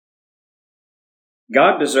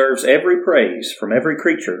God deserves every praise from every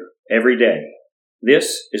creature, every day.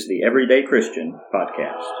 This is the Everyday Christian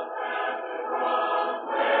Podcast.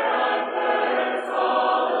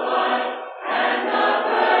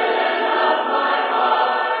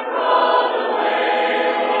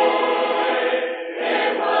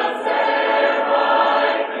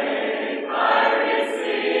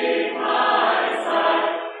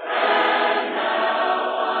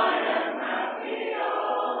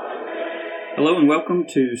 Hello and welcome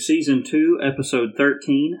to Season 2, Episode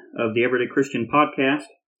 13 of the Everyday Christian Podcast.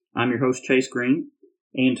 I'm your host, Chase Green,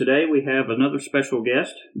 and today we have another special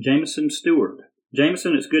guest, Jameson Stewart.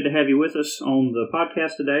 Jameson, it's good to have you with us on the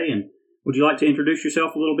podcast today, and would you like to introduce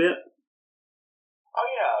yourself a little bit? Oh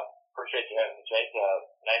yeah, appreciate you having me, Chase.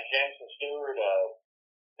 Name's Jameson Stewart.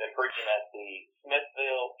 Been preaching at the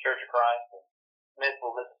Smithville Church of Christ in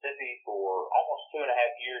Smithville, Mississippi for almost 2.5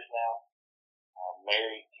 years now. I'm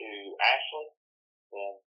married to Ashley.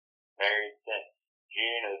 Been married since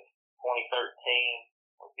June of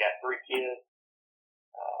 2013. We've got 3 kids,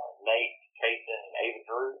 Nate, Kason, and Ava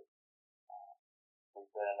Drew.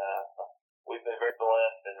 We've been very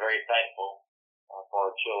blessed and very thankful for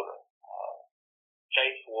our children.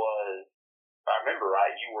 Chase was, if I remember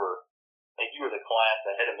right, I think you were the class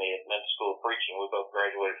ahead of me at Memphis School of Preaching. We both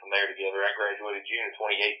graduated from there together. I graduated June of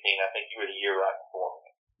 2018. I think you were the year right before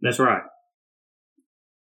me. That's right.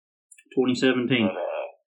 2017. But,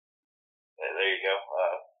 there you go.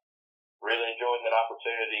 Really enjoyed that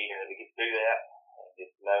opportunity to get to do that,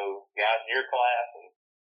 get to know guys in your class, and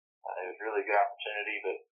it was really a good opportunity,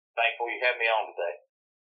 but thankful you had me on today.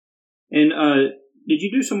 And did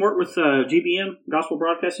you do some work with GBN, Gospel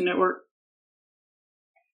Broadcasting Network?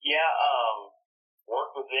 Yeah,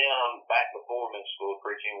 worked with them back before Memphis School of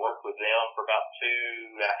Preaching, worked with them for about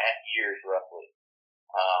 2.5 years roughly.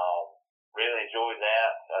 Really enjoyed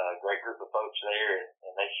that. Great group of folks there,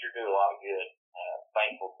 and they sure do a lot of good.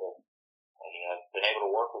 Thankful to been able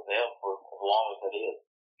to work with them for as long as it is.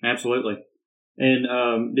 Absolutely. And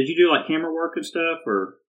did you do like camera work and stuff,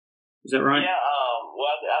 or is that right? Yeah.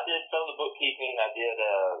 Well, I did some of the bookkeeping. I did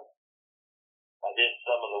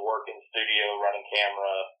some of the work in the studio, running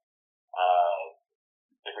camera.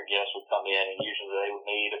 Different guests would come in, and usually they would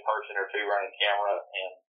need a person or two running camera,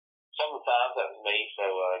 and some of the times that was me, so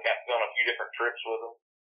I got to go on a few different trips with them,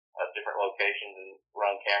 different locations and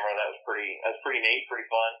run camera. That was pretty neat, pretty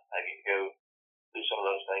fun. I get to go do some of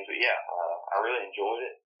those things. But yeah, I really enjoyed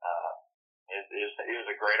it. It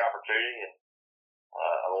was a great opportunity, and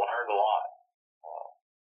I learned a lot.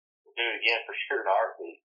 We'll do it again for sure in a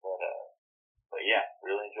heartbeat. But yeah,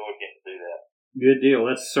 really enjoyed getting to do that. Good deal.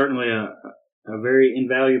 That's certainly a very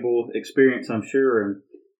invaluable experience, I'm sure. And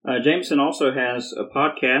Jameson also has a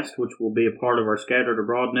podcast, which will be a part of our Scattered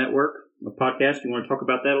Abroad network. A podcast, you want to talk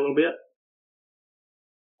about that a little bit?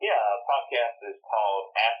 Yeah, a podcast is called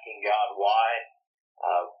Asking God Why.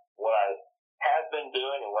 What I have been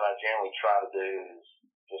doing and what I generally try to do is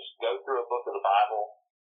just go through a book of the Bible,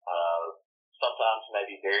 sometimes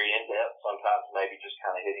maybe very in-depth, sometimes maybe just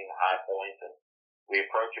kind of hitting the high points. And we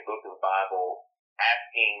approach a book of the Bible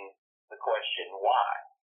asking the question, why?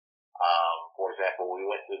 For example, we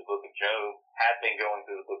went through the book of Job, have been going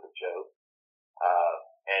through the book of Job,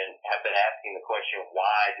 and have been asking the question,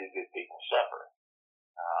 why do good people suffer?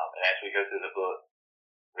 And as we go through the book,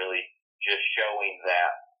 really just showing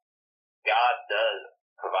that God does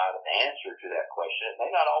provide an answer to that question. It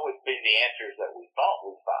may not always be the answers that we thought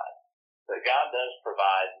we'd find, but God does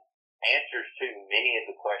provide answers to many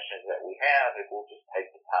of the questions that we have if we'll just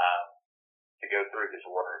take the time to go through His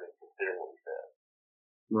Word and consider what He says.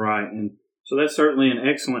 Right, and so that's certainly an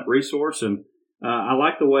excellent resource, and I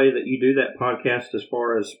like the way that you do that podcast as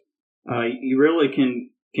far as you really can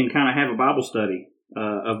kind of have a Bible study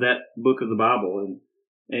of that book of the Bible,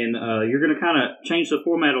 and you're going to kind of change the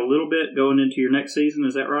format a little bit going into your next season,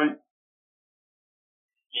 is that right?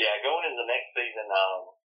 Yeah, going into the next season,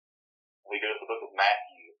 we go to the book of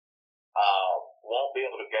Matthew. Won't be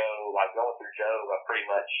able to go, like going through Job, I pretty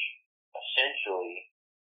much essentially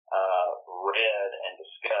read and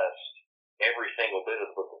discussed every single bit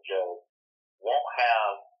of the book of Job. Won't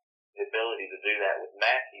have the ability to do that with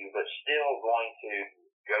Matthew, but still going to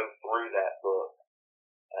go through that book,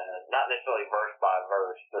 not necessarily verse by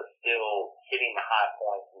verse, but still hitting the high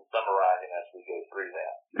points and summarizing as we go through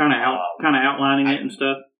that. Kind of outlining it and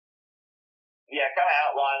stuff. Yeah, kind of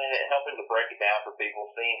outlining it, helping to break it down for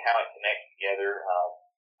people, seeing how it connects together.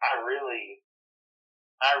 I really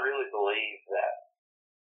believe that.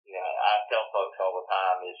 I tell folks all the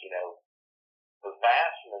time is, the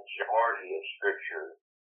vast majority of Scripture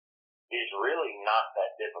is really not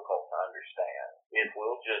that difficult to understand if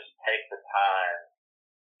we'll just take the time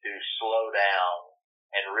to slow down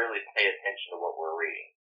and really pay attention to what we're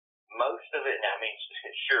reading. Most of it, now, I mean,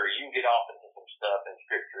 sure, you can get off into some stuff in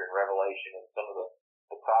Scripture and Revelation and some of the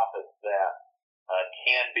prophets that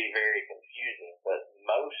can be very confusing, but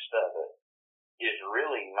most of it is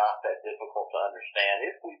really not that difficult to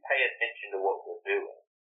understand if we pay attention to what we're doing.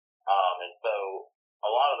 And so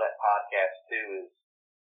a lot of that podcast too is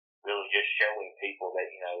really just showing people that,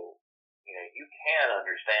 you can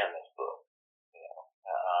understand this book,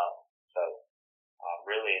 so I'm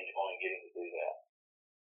really enjoying getting to do that.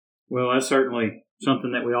 Well, that's certainly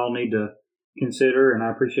something that we all need to consider, and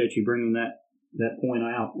I appreciate you bringing that point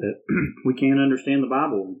out, that we can understand the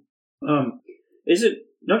Bible.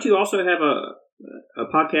 Don't you also have a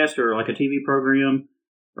podcast or like a TV program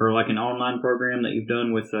or like an online program that you've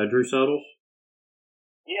done with Drew Suttles?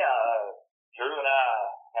 Yeah, Drew and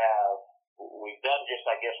we've done just,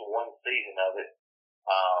 I guess, one season of it.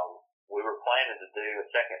 We were planning to do a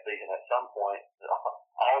second season at some point.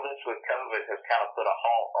 All this with COVID has kind of put a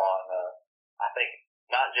halt on, I think,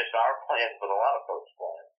 not just our plans, but a lot of folks'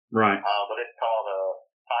 plans. Right. But it's called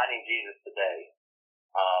Finding Jesus Today.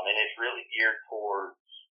 And it's really geared towards,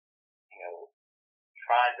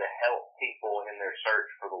 trying to help people in their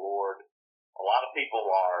search for the Lord. A lot of people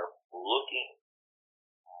are looking.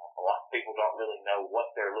 A lot of people don't really know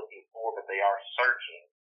what they're looking for, but they are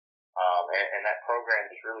searching. And that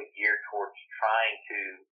program is really geared towards trying to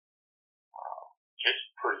just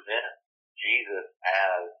present Jesus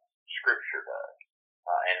as Scripture does,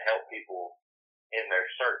 and help people in their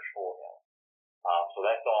search for Him. So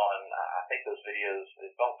that's on, I think those videos,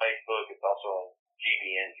 it's on Facebook, it's also on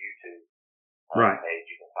GBN's YouTube page.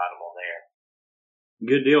 You can find them on there.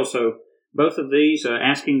 Good deal. So both of these,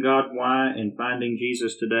 Asking God Why and Finding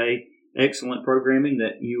Jesus Today, excellent programming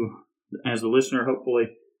that you, as the listener,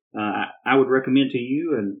 hopefully, I would recommend to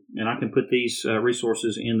you, and I can put these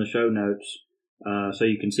resources in the show notes so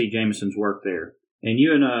you can see Jameson's work there. And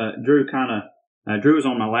you and Drew Drew was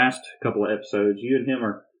on my last couple of episodes. You and him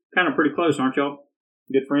are kind of pretty close, aren't y'all?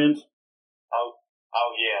 Good friends? Oh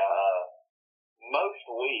yeah. Most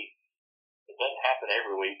weeks, it doesn't happen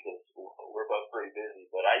every week because we're both pretty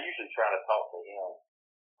busy, but I usually try to talk to him.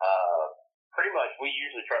 Pretty much, we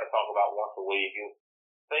usually try to talk about once a week.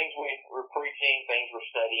 Things we're preaching, things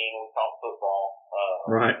we're studying, we talk football.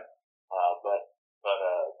 Right. But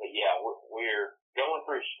yeah, we're going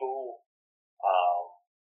through school.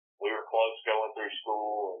 We were close going through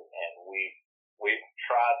school, and we've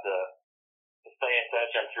tried to stay in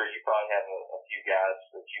touch. I'm sure you probably have a few guys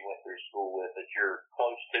that you went through school with that you're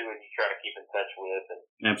close to and you try to keep in touch with. And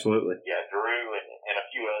absolutely. Yeah, Drew and a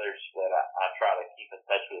few others that I try to keep in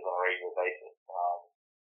touch with on a regular basis.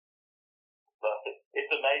 But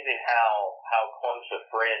it's amazing how close a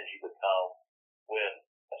friend you become with,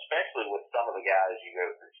 especially with some of the guys you go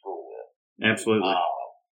through school with. Absolutely.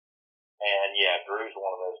 And yeah, Drew's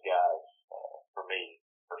one of those guys for me,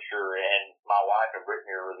 for sure. And my wife and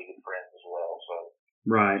Brittany are really good friends as well. So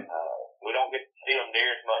right. We don't get to see them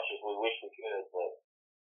near as much as we wish we could, but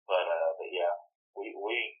yeah,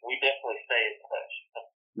 we definitely stay in touch.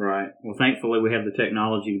 Right. Well, thankfully we have the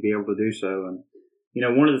technology to be able to do so. And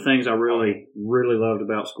one of the things I really, really loved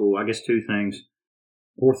about school, I guess two things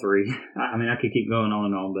or three. I mean, I could keep going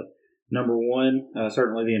on and on, but number one,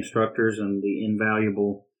 certainly the instructors and the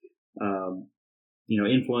invaluable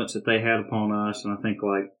influence that they had upon us. And I think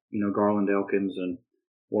Garland Elkins, and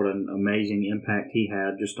what an amazing impact he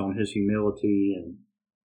had just on his humility. And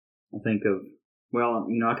I think of,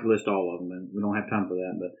 I could list all of them, and we don't have time for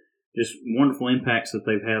that, but just wonderful impacts that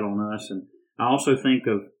they've had on us. And I also think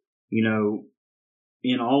of,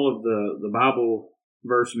 in all of the Bible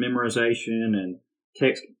verse memorization and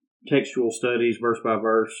textual studies, verse by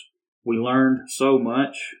verse, we learned so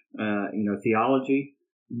much, theology,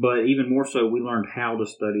 but even more so, we learned how to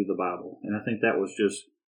study the Bible. And I think that was just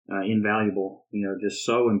invaluable, just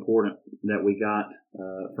so important that we got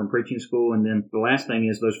from preaching school. And then the last thing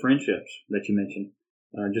is those friendships that you mentioned.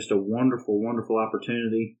 Just a wonderful, wonderful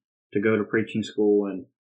opportunity to go to preaching school. And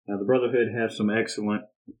the Brotherhood has some excellent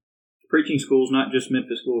preaching schools, not just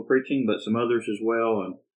Memphis School of Preaching, but some others as well.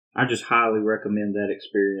 And I just highly recommend that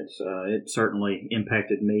experience. It certainly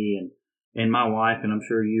impacted me and my wife, and I'm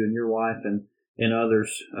sure you and your wife and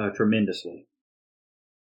others tremendously.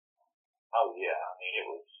 Oh yeah, I mean it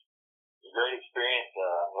was a great experience.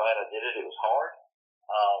 I'm glad I did it. It was hard,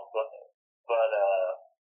 but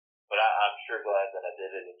I'm sure glad that I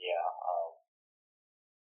did it. And yeah,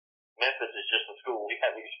 Memphis is just a school we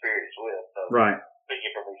have experience with. So right.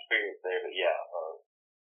 Speaking from experience there, but yeah,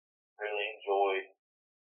 really enjoyed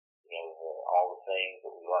all the things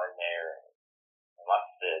that we learned there. And like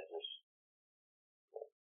I said, just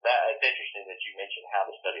it's interesting that you mentioned how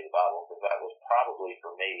to study the Bible, because that was probably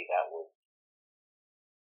for me, that was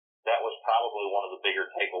probably one of the bigger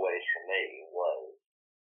takeaways for me.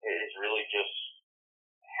 It's really just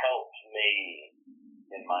helped me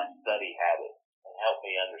in my study habits and helped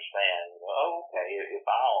me understand, okay, if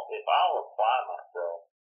I'll apply myself,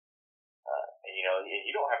 and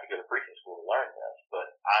you don't have to go to preaching school to learn this,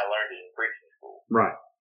 but I learned it in preaching school. Right.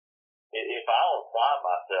 If I'll apply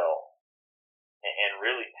myself and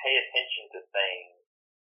really pay attention to things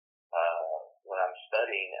when I'm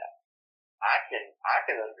studying, I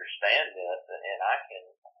can understand this and I can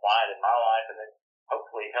apply it in my life, and then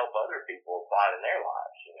hopefully help other people apply it in their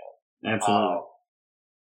lives. Absolutely.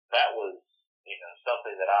 That was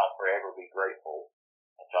something that I'll forever be grateful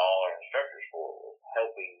to all our instructors for, was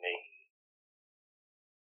helping me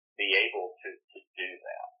be able to do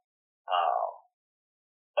that.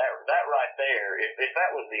 That right there, if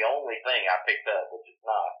that was the only thing I picked up, which it's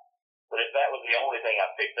not, but if that was the only thing I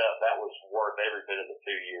picked up, that was worth every bit of the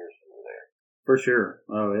 2 years we were there. For sure.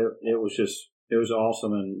 Oh, it was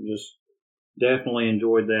awesome, and just definitely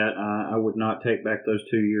enjoyed that. I would not take back those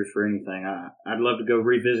 2 years for anything. I'd love to go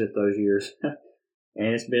revisit those years.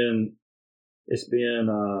 And it's been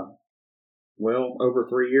well over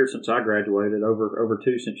 3 years since I graduated, over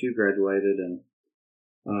 2 since you graduated, and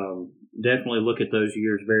definitely look at those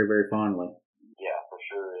years very, very fondly. Yeah, for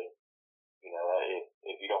sure. And,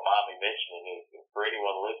 if you don't mind me mentioning, if for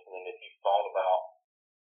anyone listening, if you've thought about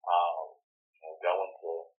going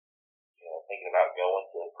to, thinking about going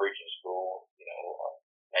to preaching school,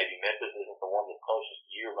 maybe Memphis isn't the one that's closest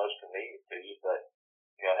to you or most convenient to you, but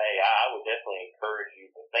hey, I would definitely encourage you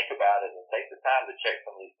to think about it and take the time to check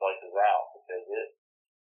some of these places out, because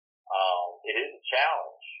it is a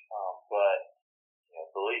challenge, but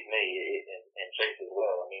believe me, and Chase as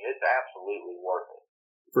well, I mean, it's absolutely worth it.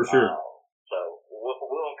 For sure. So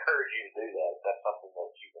we'll encourage you to do that if that's something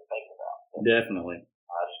that you've been thinking about. So definitely.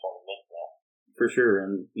 I just want to mention that. For sure.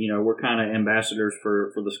 And, we're kind of ambassadors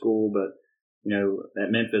for the school, but,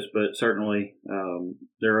 at Memphis, but certainly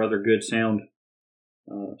there are other good sound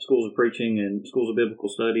schools of preaching and schools of biblical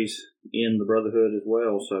studies in the Brotherhood as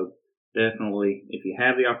well. So definitely, if you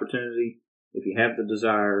have the opportunity, if you have the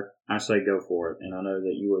desire, I say go for it. And I know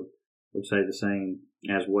that you would say the same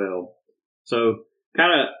as well. So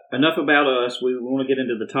kind of enough about us. We want to get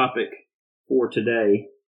into the topic for today.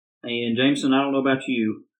 And Jameson, I don't know about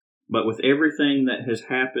you, but with everything that has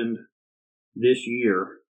happened this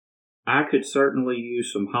year, I could certainly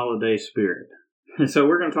use some holiday spirit. So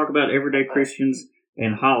we're going to talk about everyday Christians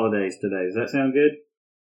and holidays today. Does that sound good?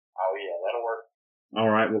 Oh, yeah, that'll work. All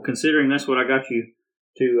right. Well, considering that's what I got you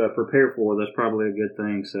to prepare for, that's probably a good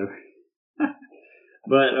thing. So,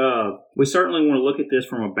 but we certainly want to look at this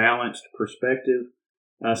from a balanced perspective.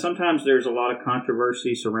 Sometimes there's a lot of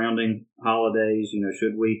controversy surrounding holidays.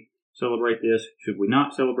 Should we celebrate this? Should we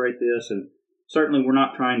not celebrate this? And certainly we're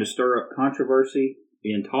not trying to stir up controversy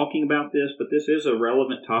in talking about this, but this is a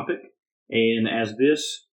relevant topic. And as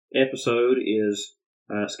this episode is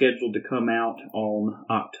scheduled to come out on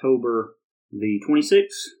October the 26th,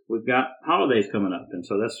 we've got holidays coming up. And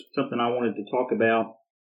so that's something I wanted to talk about.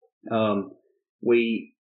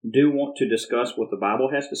 We do want to discuss what the Bible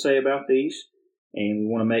has to say about these, and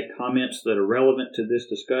we want to make comments that are relevant to this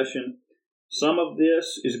discussion. Some of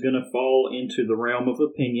this is going to fall into the realm of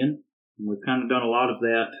opinion. We've kind of done a lot of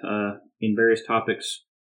that in various topics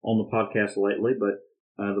on the podcast lately, but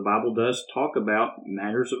the Bible does talk about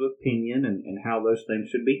matters of opinion and how those things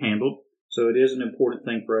should be handled. So it is an important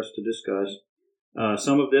thing for us to discuss.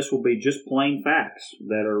 Some of this will be just plain facts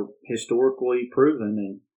that are historically proven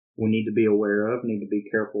and we need to be aware of, need to be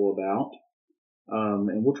careful about.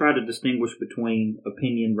 And we'll try to distinguish between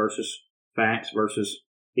opinion versus facts versus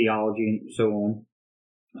theology and so on.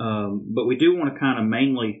 But we do want to kind of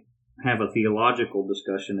mainly have a theological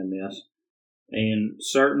discussion in this. And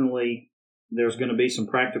certainly there's going to be some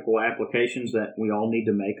practical applications that we all need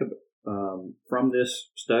to make from this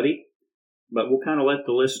study. But we'll kind of let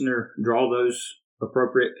the listener draw those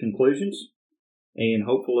appropriate conclusions. And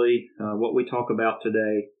hopefully what we talk about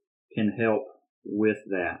today can help with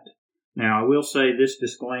that. Now, I will say this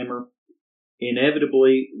disclaimer.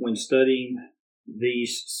 Inevitably, when studying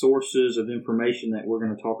these sources of information that we're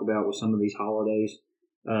going to talk about with some of these holidays,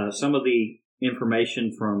 some of the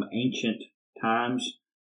information from ancient times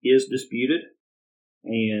is disputed.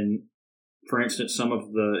 And, for instance, some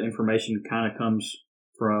of the information kind of comes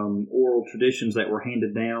from oral traditions that were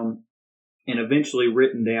handed down and eventually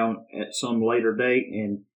written down at some later date,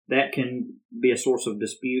 and that can be a source of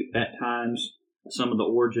dispute at times. Some of the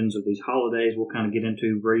origins of these holidays we'll kind of get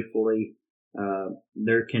into briefly.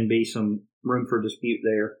 there can be some room for dispute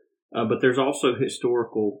there. But there's also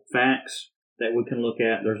historical facts that we can look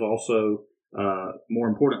at. There's also, more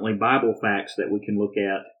importantly, Bible facts that we can look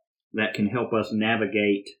at that can help us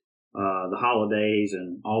navigate the holidays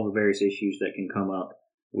and all the various issues that can come up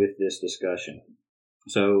with this discussion.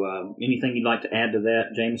 So anything you'd like to add to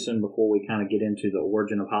that, Jameson, before we kind of get into the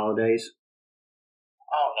origin of holidays?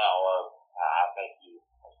 Oh, no. I think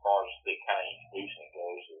as far as the kind of introducing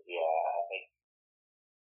goes, I think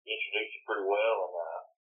you introduced it pretty well,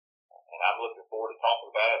 and I'm looking forward to talking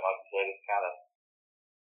about it. Like you said, it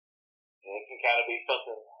can kind of be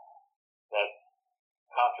something that's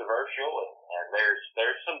controversial, and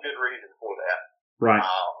there's some good reason for that. Right.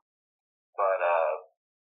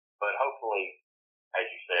 But hopefully, as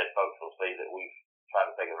you said, folks will see that we've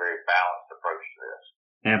tried to take a very balanced approach to this.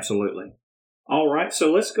 Absolutely. All right,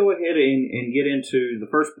 so let's go ahead and get into the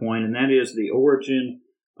first point, and that is the origin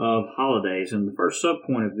of holidays. And the first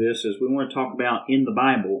subpoint of this is we want to talk about in the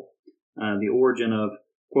Bible the origin of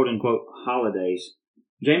quote-unquote holidays.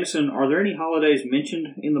 Jameson, are there any holidays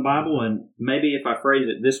mentioned in the Bible? And maybe if I phrase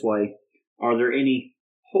it this way, are there any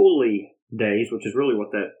holy days, which is really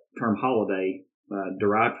what that term holiday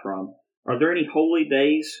derived from? Are there any holy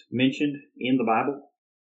days mentioned in the Bible?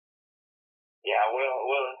 Yeah,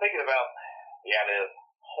 well, in thinking about the idea of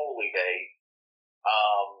holy days,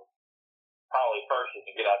 probably first it's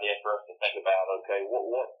a good idea for us to think about, okay,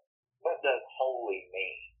 what does holy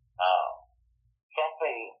mean?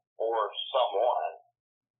 Something or someone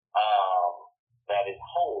that is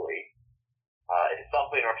holy is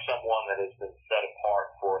something or someone that has been set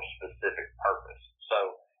apart for a specific purpose.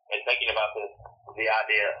 So, in thinking about this, the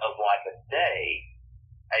idea of like a day,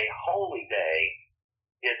 a holy day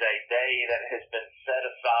is a day that has been set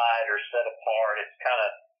aside or set apart. It's kind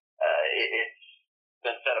of it's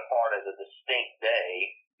been set apart as a distinct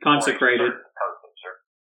day, consecrated for a purpose.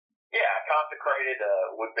 Consecrated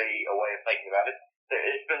would be a way of thinking about it.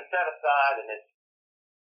 It's been set aside and it's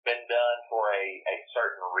been done for a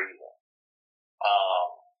certain reason.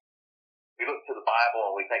 We look to the Bible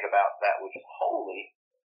and we think about that which is holy.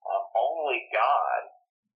 Only God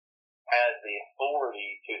has the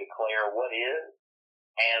authority to declare what is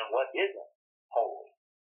and what isn't holy.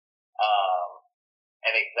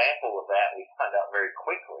 An example of that we find out very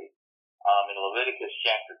quickly in Leviticus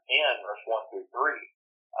chapter 10, verse 1 through 3,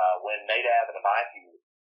 when Nadab and Abihu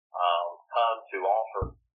come to offer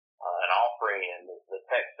an offering, and the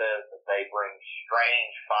text says that they bring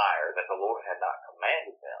strange fire that the Lord had not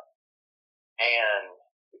commanded them. And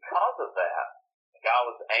because of that,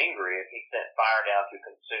 God was angry and he sent fire down to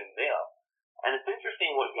consume them. And it's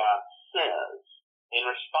interesting what God says in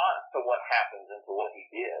response to what happens and to what he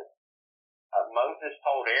did. Moses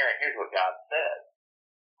told Aaron, here's what God said: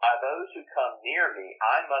 by those who come near me,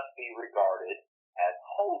 I must be regarded as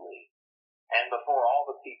holy, and before all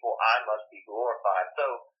the people, I must be glorified. So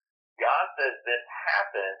God says this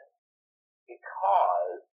happened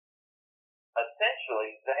because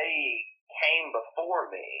essentially they came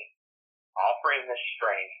before me offering this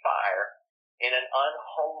strange fire in an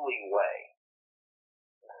unholy way.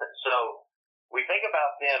 So we think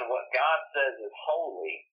about then what God says is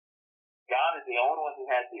holy. God is the only one who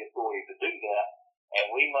has the authority to do that,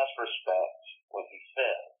 and we must respect what he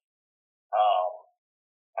says.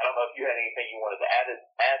 I don't know if you had anything you wanted to add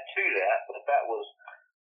to that, but that was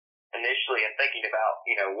initially in thinking about,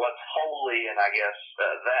 what's holy, and I guess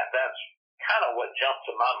that's kind of what jumped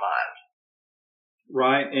to my mind.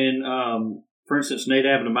 Right, and for instance,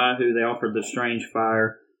 Nadab and Abihu, they offered the strange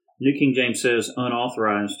fire. New King James says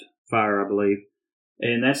unauthorized fire, I believe.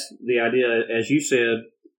 And that's the idea, as you said,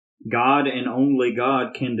 God and only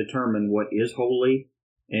God can determine what is holy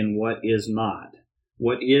and what is not.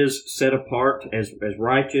 What is set apart as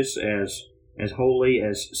righteous, as holy,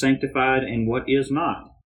 as sanctified, and what is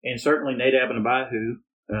not. And certainly Nadab and Abihu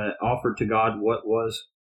offered to God what was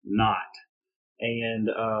not. And,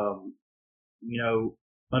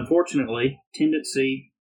 unfortunately,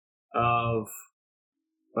 tendency of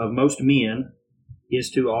most men is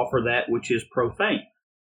to offer that which is profane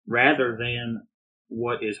rather than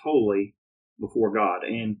what is holy before God.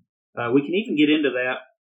 And we can even get into that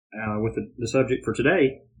with the subject for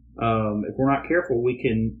today. If we're not careful, we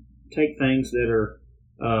can take things that are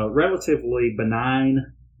relatively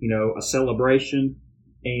benign, a celebration,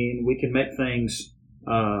 and we can make things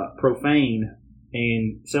profane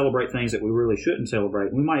and celebrate things that we really shouldn't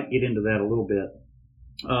celebrate. We might get into that a little bit.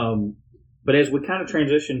 But as we kind of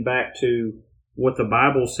transition back to what the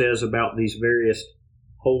Bible says about these various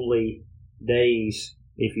holy days,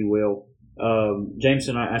 if you will,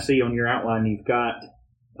 Jameson, I see on your outline you've got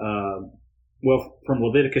well, from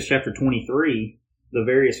Leviticus chapter 23, the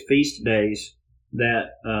various feast days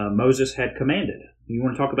that Moses had commanded. You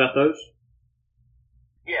want to talk about those?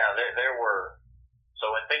 Yeah, there were. So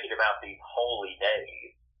in thinking about these holy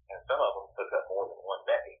days, and some of them took up more than one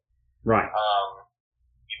day. Right.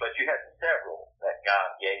 But you had several that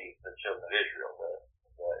God gave the children of Israel,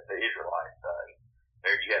 the Israelites.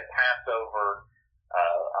 There you had Passover,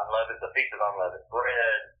 the Feast of Unleavened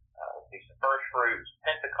Bread, the Feast of First Fruits,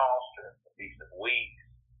 Pentecost, the Feast of Weeks,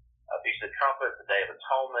 Feast of Trumpets, the Day of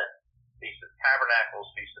Atonement, Feast of Tabernacles,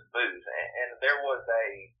 Feast of Booths, and there was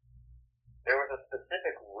a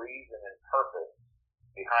specific reason and purpose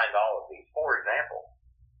behind all of these. For example,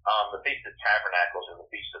 the Feast of Tabernacles and the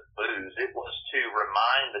Feast of Booths, it was to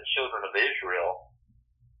remind the children of Israel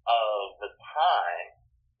of the time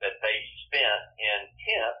that they spent in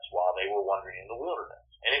tents while they were wandering in the wilderness.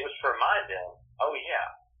 And it was to remind them, oh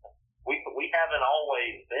yeah, we haven't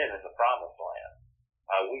always been in the promised land.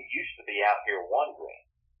 We used to be out here wandering.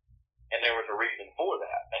 And there was a reason for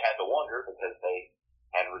that. They had to wander because they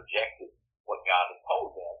had rejected what God had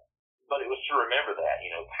told them. But it was to remember that.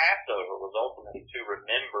 Passover was ultimately to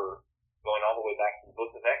remember, going all the way back to the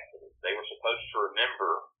book of Exodus. They were supposed to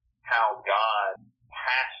remember how God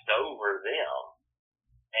passed over them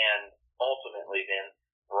and ultimately then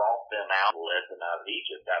brought them out, led them out of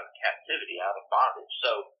Egypt, out of captivity, out of bondage.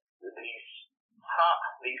 So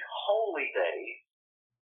these holy days,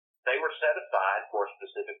 they were set aside for a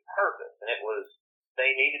specific purpose, and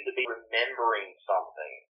they needed to be remembering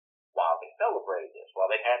something while they celebrated this, while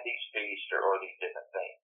they had these feasts or these different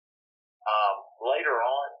things. Later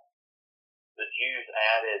on, the Jews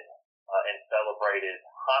added and celebrated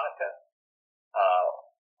Hanukkah,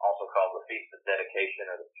 also called the Feast of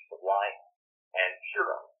Dedication or the Feast of Light, and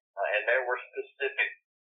Purim. And there were specific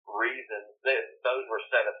reasons that those were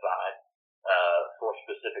set aside for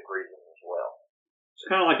specific reasons as well. It's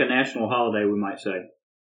kind of like a national holiday, we might say.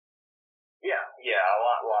 Yeah, a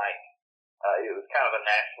lot like it was kind of a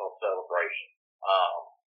national celebration.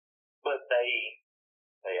 But they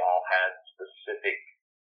all had specific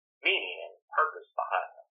meaning and purpose behind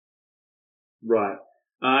them. Right.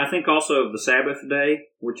 I think also of the Sabbath day,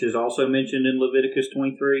 which is also mentioned in Leviticus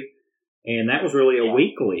 23, and that was really a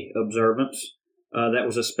weekly observance. That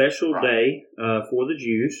was a special day for the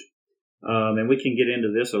Jews, and we can get into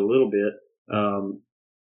this a little bit.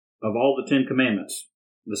 Of all the 10 Commandments,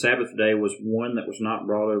 the Sabbath day was one that was not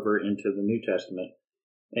brought over into the New Testament.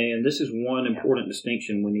 And this is one important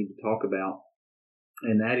distinction we need to talk about,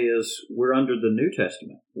 and that is we're under the New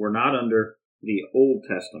Testament. We're not under the Old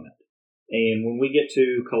Testament. And when we get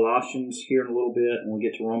to Colossians here in a little bit, and we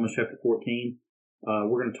get to Romans chapter 14,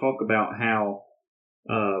 we're going to talk about how,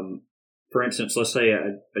 for instance, let's say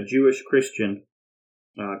a Jewish Christian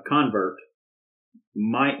convert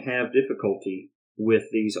might have difficulty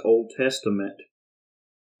with these Old Testament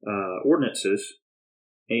ordinances,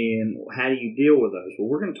 and how do you deal with those? Well,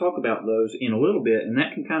 we're going to talk about those in a little bit, and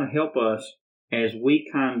that can kind of help us as we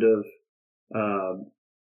kind of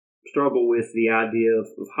struggle with the idea of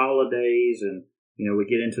holidays, and we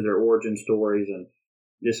get into their origin stories and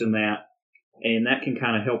this and that, and that can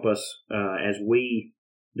kind of help us as we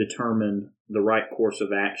determine the right course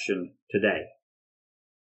of action today.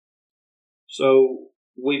 So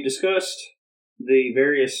we've discussed the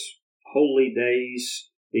various holy days,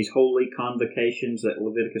 these holy convocations that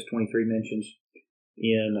Leviticus 23 mentions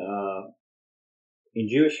in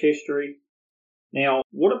Jewish history. Now,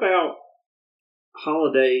 what about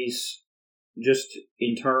holidays just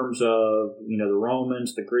in terms of, the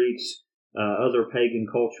Romans, the Greeks, other pagan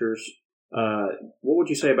cultures? What would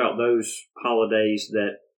you say about those holidays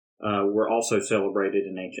that were also celebrated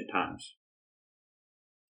in ancient times?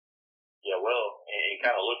 Yeah, well, in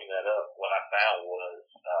kind of looking that up, what I found was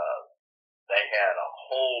they had a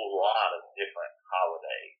whole lot of different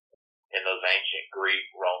holidays in those ancient Greek,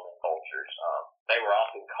 Roman cultures. They were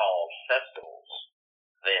often called festivals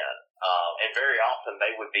then, and very often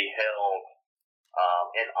they would be held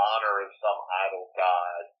in honor of some idol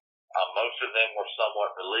god. Most of them were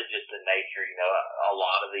somewhat religious in nature. A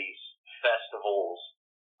lot of these festivals,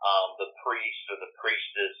 the priest or the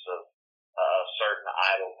priestess of a certain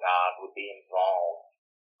idol god would be involved,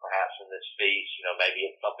 perhaps in this feast. Maybe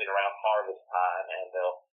it's something around harvest time, and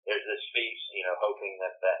there's this feast, hoping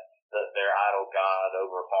that their idol god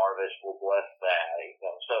over harvest will bless that.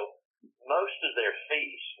 So most of their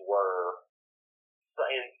feasts were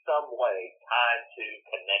in some way tied to,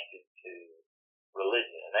 connected to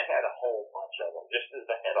religion, and they had a whole bunch of them. Just as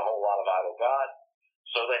they had a whole lot of idol gods,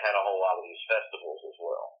 so they had a whole lot of these festivals as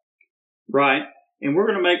well. Right. And we're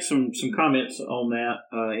going to make some comments on that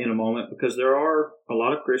in a moment, because there are a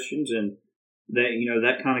lot of Christians, and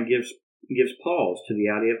that kind of gives pause to the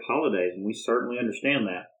idea of holidays, and we certainly understand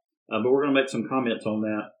that. But we're going to make some comments on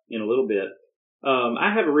that in a little bit.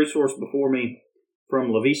 I have a resource before me from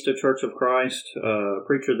La Vista Church of Christ, a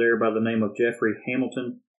preacher there by the name of Jeffrey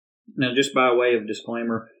Hamilton. Now, just by way of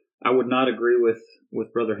disclaimer, I would not agree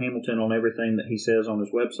with Brother Hamilton on everything that he says on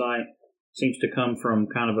his website. Seems to come from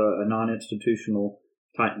kind of a non-institutional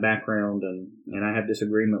type background, and I have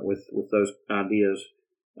disagreement with those ideas.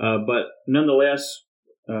 But nonetheless,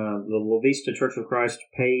 the La Vista Church of Christ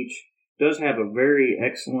page does have a very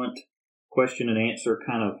excellent question and answer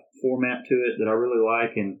kind of format to it that I really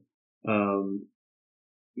like, and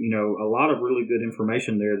a lot of really good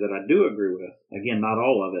information there that I do agree with. Again, not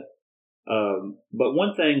all of it. But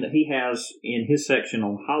one thing that he has in his section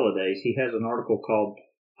on holidays, he has an article called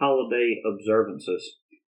Holiday Observances.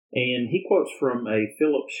 And he quotes from a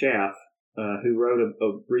Philip Schaff, who wrote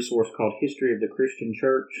a resource called History of the Christian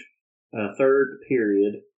Church, third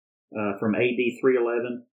period, from AD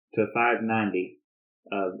 311 to 590,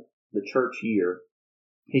 the church year.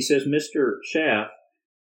 He says Mr. Schaff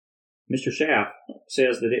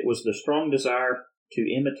says that it was the strong desire to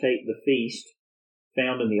imitate the feast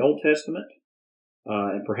found in the Old Testament,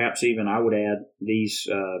 and perhaps even, I would add, these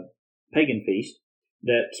pagan feasts,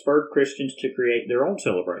 that spurred Christians to create their own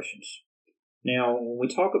celebrations. Now, when we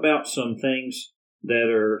talk about some things that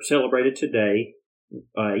are celebrated today,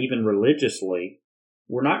 even religiously,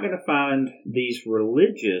 we're not going to find these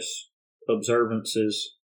religious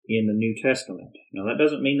observances in the New Testament. Now, that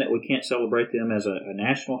doesn't mean that we can't celebrate them as a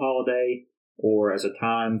national holiday or as a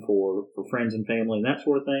time for friends and family and that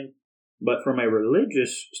sort of thing. But from a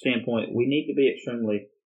religious standpoint, we need to be extremely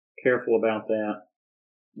careful about that.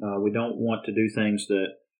 We don't want to do things that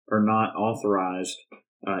are not authorized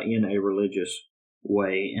in a religious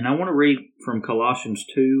way. And I want to read from Colossians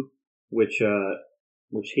 2, which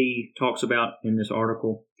he talks about in this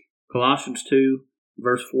article. Colossians 2,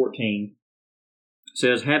 verse 14,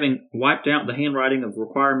 says, having wiped out the handwriting of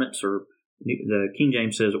requirements, or the King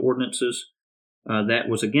James says ordinances, that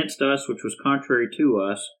was against us, which was contrary to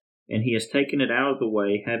us, and he has taken it out of the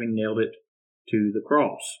way, having nailed it to the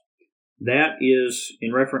cross. That is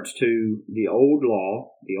in reference to the old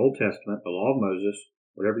law, the Old Testament, the law of Moses,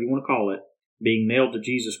 whatever you want to call it, being nailed to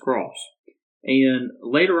Jesus' cross. And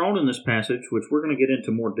later on in this passage, which we're going to get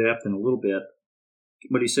into more depth in a little bit,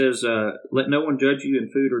 but he says, let no one judge you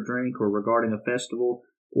in food or drink, or regarding a festival,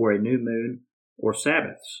 or a new moon, or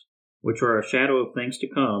Sabbaths, which are a shadow of things to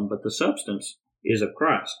come, but the substance is of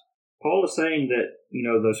Christ. Paul is saying that,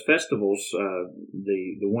 those festivals,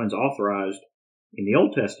 the ones authorized in the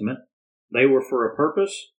Old Testament, they were for a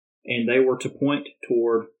purpose, and they were to point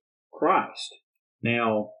toward Christ.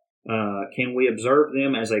 Now, can we observe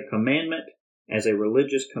them as a commandment, as a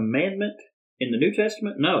religious commandment in the New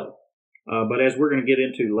Testament? No. But as we're going to get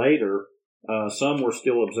into later, some were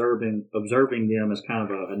still observing them as kind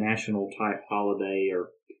of a national type holiday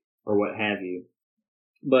or what have you.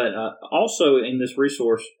 But also in this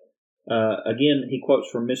resource, again, he quotes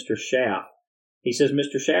from Mr. Schaff. He says,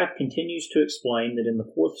 Mr. Schaff continues to explain that in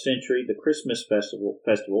the 4th century, the Christmas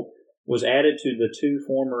festival was added to the two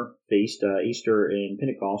former feasts, Easter and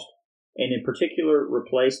Pentecost, and in particular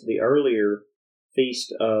replaced the earlier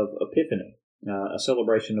feast of Epiphany, a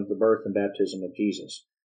celebration of the birth and baptism of Jesus.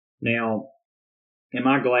 Now, am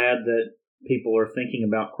I glad that people are thinking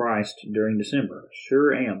about Christ during December?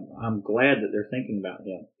 Sure am. I'm glad that they're thinking about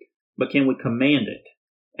Him. But can we command it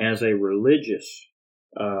as a religious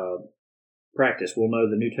practice? Well, no,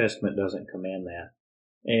 the New Testament doesn't command that.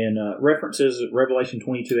 And references Revelation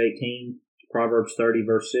 22:18, Proverbs 30,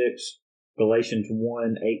 verse 6, Galatians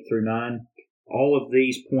 1, 8 through 9, all of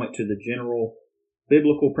these point to the general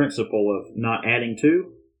biblical principle of not adding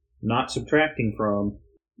to, not subtracting from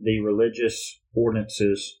the religious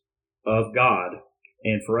ordinances of God,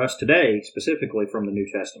 and for us today, specifically from the New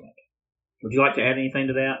Testament. Would you like to add anything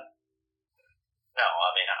to that? No, I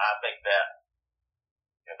think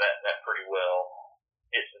that pretty well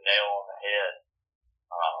hits the nail on the head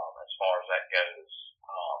as far as that goes.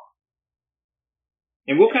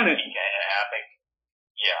 And we'll kind of, I think,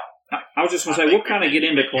 yeah. I was just going to say, we'll kind of get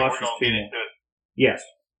into Colossians 2. Yes.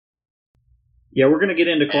 Yeah, we're going to get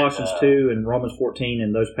into Colossians 2 and Romans 14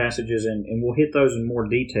 and those passages, and we'll hit those in more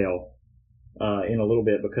detail in a little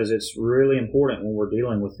bit, because it's really important when we're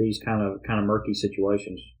dealing with these kind of murky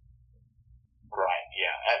situations. Right,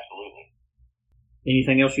 yeah, absolutely.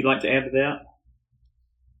 Anything else you'd like to add to that?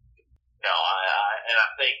 No, I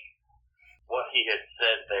think what he had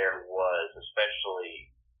said there was,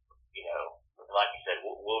 especially, like you said,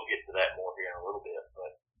 we'll get to that more here in a little bit,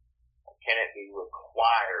 but can it be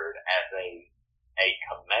required as a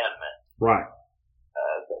commandment? Right.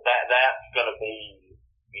 that's going to be,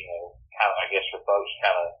 kind of, I guess, for folks,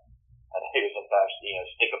 kind of, I think sometimes,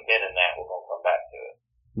 stick a pin in that. We're going to come back to it.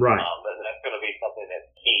 Right. But that's going to be something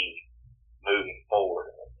that's key moving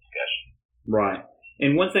forward in the discussion. Right.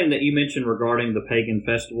 And one thing that you mentioned regarding the pagan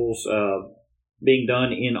festivals being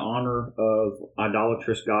done in honor of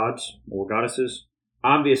idolatrous gods or goddesses,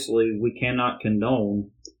 obviously we cannot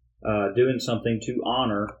condone doing something to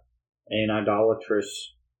honor an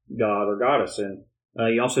idolatrous god or goddess. And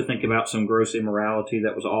you also think about some gross immorality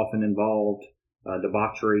that was often involved,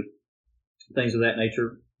 debauchery, things of that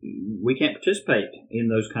nature. We can't participate in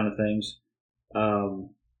those kind of things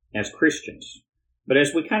as Christians. But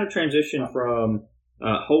as we kind of transition from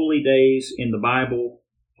holy days in the Bible,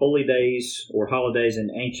 holy days or holidays in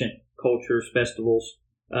ancient cultures, festivals,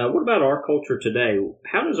 what about our culture today?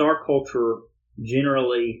 How does our culture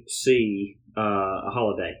generally see a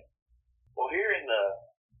holiday? Well, here I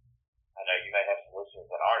know you may have some listeners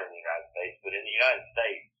that aren't in the United States, but in the United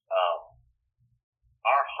States,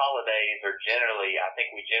 our holidays are I think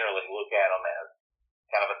we generally look at them as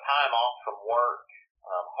kind of a time off from work,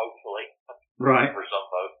 hopefully, right, for some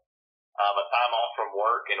folks. A time off from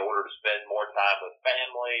work in order to spend more time with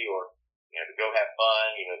family or, to go have fun,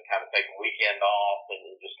 kind of take a weekend off and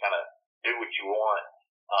just kind of do what you want.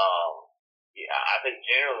 I think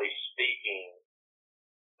generally speaking,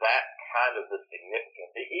 that's kind of the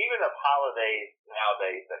significance, even of holidays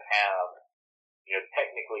nowadays that have,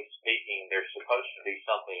 technically speaking, there's supposed to be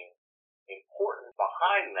something important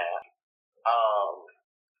behind that.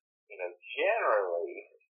 Generally,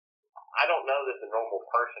 I don't know that the normal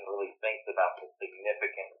person really thinks about the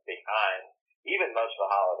significance behind even most of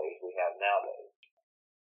the holidays we have nowadays.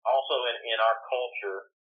 Also, in our culture,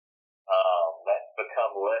 that's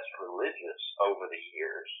become less religious over the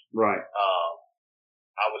years. Right.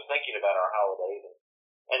 I was thinking about our holidays,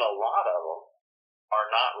 and a lot of them are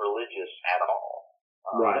not religious at all.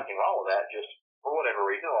 Right. Nothing wrong with that. Just for whatever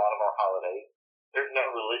reason, a lot of our holidays, there's no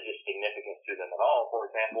religious significance to them at all.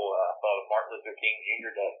 For example, I thought of Martin Luther King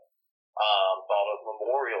Jr. Day. Thought of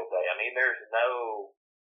Memorial Day. I mean, there's no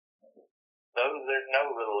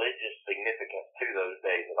religious significance to those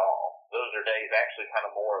days at all. Those are days actually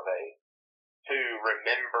kind of more of to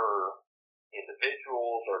remember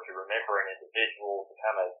individuals or to remember an individual to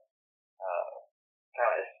kind of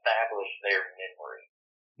establish their memory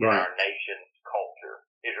in our nation's culture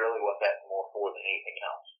is really what that's more for than anything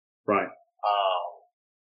else. Right.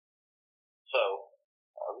 So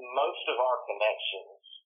most of our connections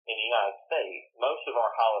in the United States, most of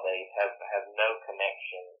our holidays have no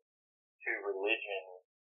connection to religion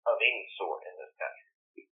of any sort in this country.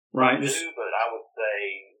 Right. But I would say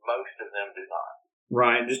most of them do not.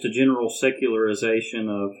 Right. Just a general secularization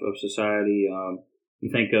of society. You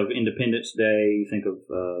think of Independence Day, you think of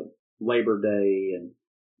Labor Day and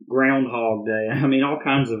Groundhog Day. I mean, all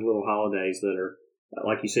kinds of little holidays that are,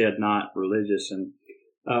 like you said, not religious. And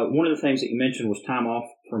one of the things that you mentioned was time off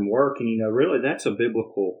from work. And, really that's a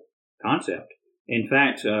biblical concept. In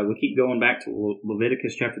fact, we keep going back to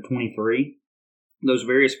Leviticus chapter 23. Those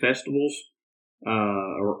various festivals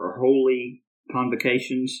or holy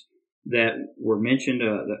convocations that were mentioned,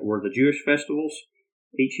 that were the Jewish festivals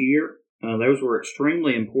each year, those were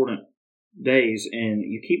extremely important days. And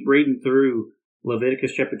you keep reading through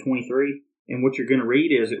Leviticus chapter 23, and what you're going to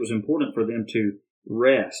read is it was important for them to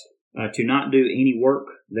rest, to not do any work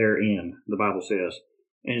therein, the Bible says.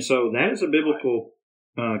 And so that is a biblical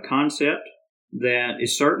concept that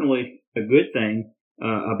is certainly a good thing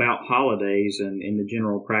about holidays and the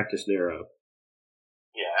general practice thereof.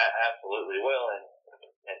 Yeah, absolutely. Well,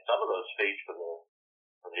 and some of those feasts for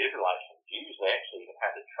the Israelites and Jews, they actually even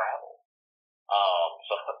had to travel.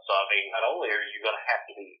 So I mean, not only are you going to have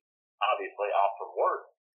to be obviously off from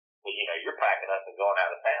work, but you're packing up and going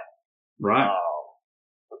out of town. Right.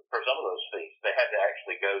 For some of those feasts, they had to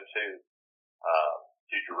actually go to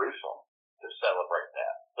Jerusalem to celebrate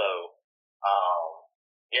that. So,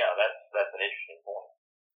 yeah, that's an interesting point.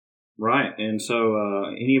 Right, and so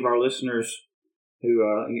any of our listeners who,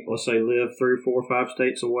 let's say, live 3, 4, 5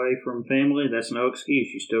 states away from family, that's no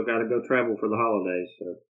excuse. You still got to go travel for the holidays.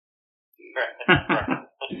 So.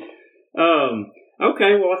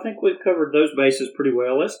 Okay, well, I think we've covered those bases pretty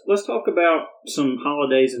well. Let's talk about some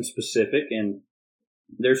holidays in specific, and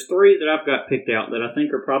there's 3 that I've got picked out that I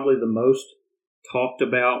think are probably the most talked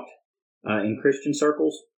about in Christian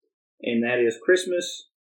circles, and that is Christmas,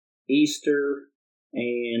 Easter,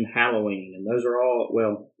 and Halloween. And those are all,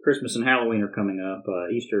 well, Christmas and Halloween are coming up.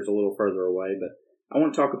 Easter is a little further away, but I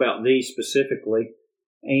want to talk about these specifically.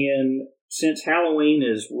 And since Halloween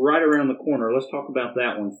is right around the corner, let's talk about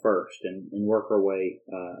that one first and work our way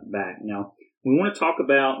back. Now, we want to talk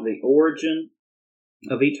about the origin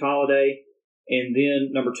of each holiday, and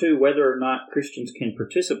then number 2, whether or not Christians can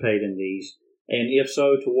participate in these, and if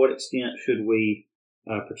so, to what extent should we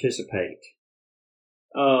participate.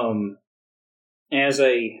 As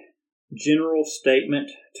a general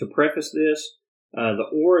statement to preface this, the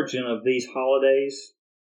origin of these holidays,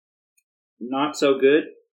 not so good,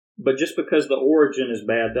 but just because the origin is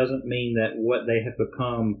bad doesn't mean that what they have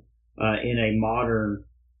become in a modern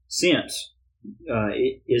sense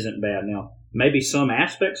it isn't bad. Now, maybe some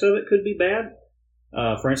aspects of it could be bad.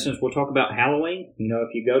 For instance, we'll talk about Halloween.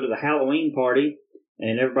 If you go to the Halloween party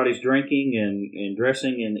and everybody's drinking and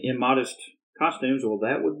dressing in immodest costumes, well,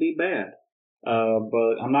 that would be bad.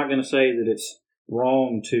 But I'm not going to say that it's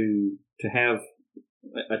wrong to have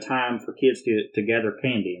a time for kids to gather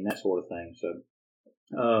candy and that sort of thing. So,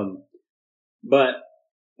 but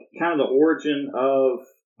kind of the origin of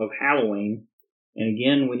Halloween, and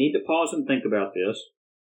again, we need to pause and think about this.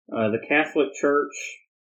 The Catholic Church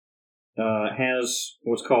has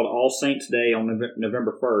what's called All Saints' Day on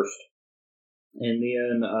November 1st, and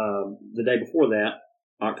then the day before that,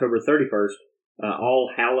 October 31st,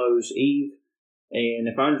 All Hallows Eve. And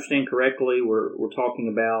if I understand correctly, we're talking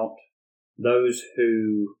about those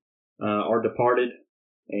who are departed,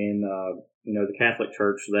 and the Catholic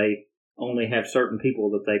Church, they only have certain people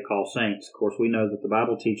that they call saints. Of course, we know that the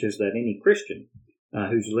Bible teaches that any Christian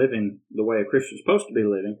who's living the way a Christian's supposed to be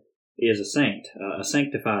living is a saint, a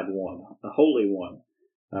sanctified one, a holy one,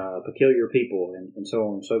 peculiar people, and so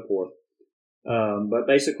on and so forth. But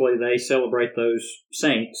basically, they celebrate those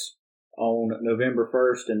saints on November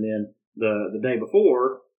 1st, and then the day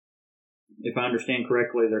before, if I understand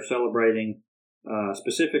correctly, they're celebrating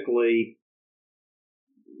specifically,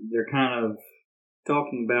 they're kind of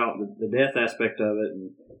talking about the death aspect of it.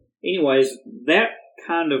 And anyways, that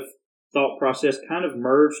kind of thought process kind of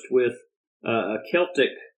merged with a Celtic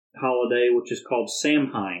holiday, which is called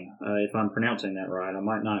Samhain, if I'm pronouncing that right. I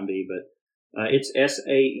might not be, but it's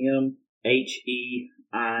Samhain,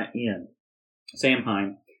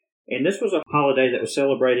 Samhain. And this was a holiday that was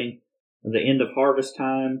celebrating the end of harvest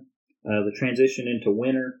time, the transition into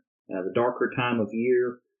winter, the darker time of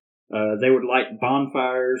year. They would light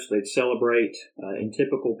bonfires. They'd celebrate in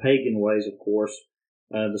typical pagan ways, of course.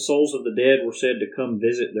 The souls of the dead were said to come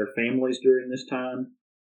visit their families during this time.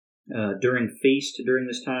 During feast, during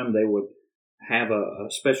this time, they would have a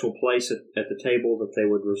special place at the table that they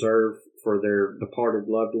would reserve for their departed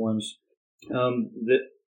loved ones.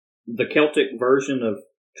 The Celtic version of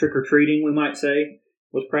trick-or-treating, we might say,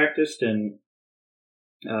 was practiced, and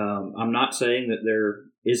I'm not saying that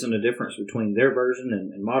there isn't a difference between their version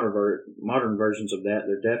and modern versions of that.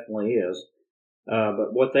 There definitely is.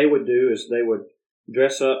 But what they would do is they would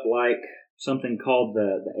dress up like something called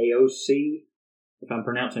the AOC, if I'm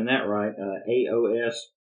pronouncing that right,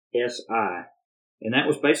 AOSSI. And that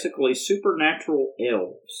was basically supernatural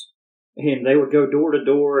elves. And they would go door to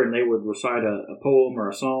door and they would recite a poem or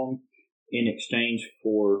a song in exchange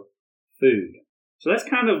for food. So that's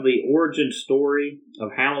kind of the origin story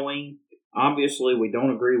of Halloween. Obviously, we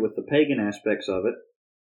don't agree with the pagan aspects of it.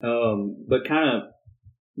 But kind of,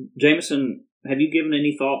 Jameson, have you given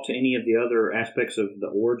any thought to any of the other aspects of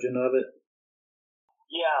the origin of it?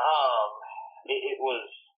 Yeah, it was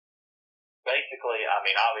basically,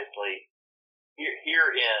 obviously,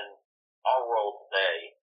 here in our world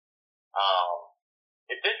today,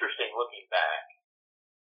 it's interesting looking back.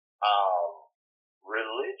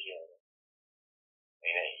 Religion,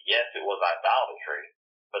 yes, it was idolatry,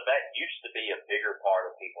 but that used to be a bigger part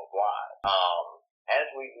of people's lives. As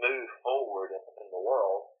we move forward in the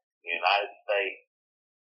world, the United States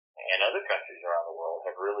and other countries around the world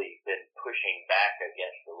have really been pushing back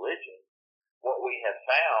against religion. What we have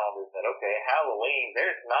found is that, okay, Halloween,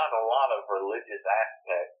 there's not a lot of religious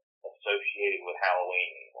aspects associated with Halloween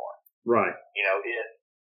anymore. Right.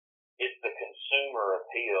 It's the consumer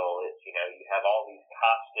appeal. It's, you have all these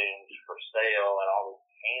costumes for sale and all this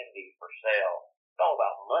candy for sale. It's all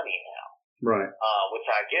about money now. Right. Which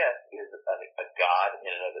I guess is a god in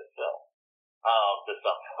and of itself, to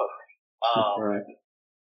some folks. Right.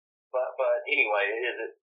 But anyway,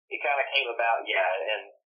 it kind of came about, and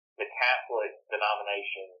the Catholic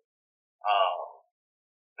denomination,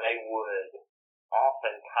 they would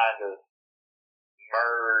often kind of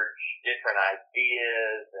merge different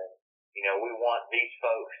ideas, and we want these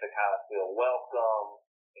folks to kind of feel welcome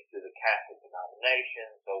into the Catholic denomination,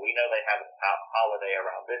 so we know they have a holiday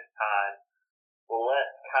around this time. Well,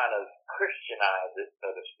 let's kind of Christianize it,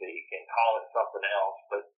 so to speak, and call it something else,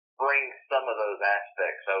 but bring some of those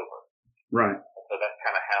aspects over. Right. So that's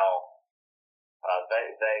kind of how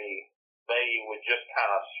they would just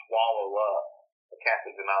kind of swallow up the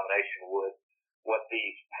Catholic denomination would what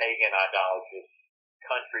these pagan idolatrous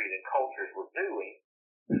countries and cultures were doing,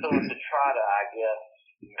 so as to try to, I guess,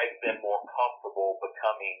 make them more comfortable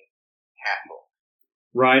becoming Catholic.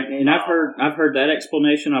 Right, and I've heard that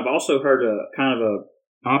explanation. I've also heard a kind of a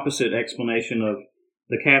opposite explanation of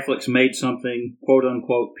the Catholics made something quote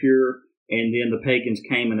unquote pure, and then the pagans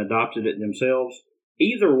came and adopted it themselves.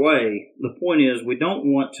 Either way, the point is we don't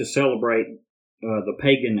want to celebrate the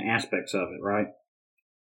pagan aspects of it, right?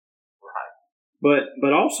 Right.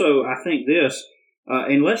 But also I think this,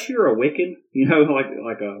 unless you're a Wiccan,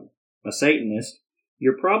 like a Satanist,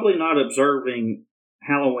 you're probably not observing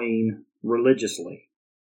Halloween religiously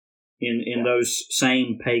in those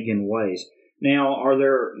same pagan ways. Now, are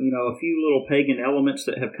there a few little pagan elements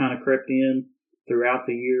that have kind of crept in throughout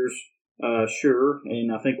the years? Sure,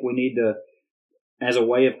 and I think we need to, as a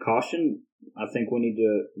way of caution, I think we need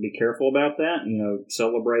to be careful about that.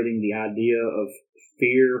 Celebrating the idea of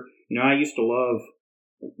fear. I used to love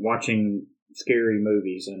watching scary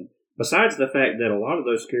movies, and besides the fact that a lot of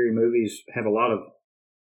those scary movies have a lot of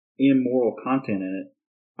immoral content in it,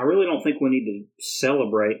 I really don't think we need to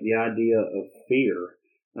celebrate the idea of fear,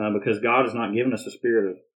 because God has not given us a spirit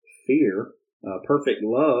of fear. Perfect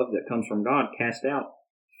love that comes from God casts out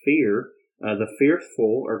fear. The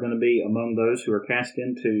fearful are going to be among those who are cast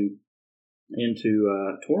into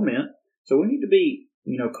torment. So we need to be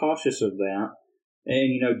cautious of that.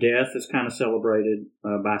 And death is kind of celebrated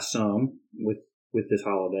by some with this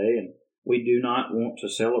holiday, and we do not want to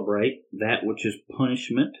celebrate that which is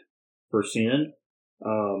punishment for sin.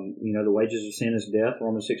 The wages of sin is death,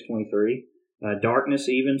 Romans 6:23. Darkness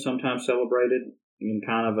even sometimes celebrated in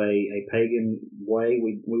kind of a pagan way.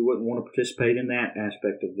 We wouldn't want to participate in that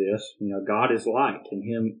aspect of this. God is light, and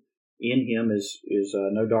in Him is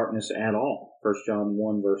no darkness at all. 1 John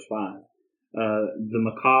 1 verse 5. The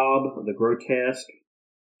macabre, the grotesque,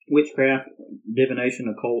 witchcraft, divination,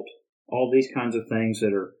 occult, all these kinds of things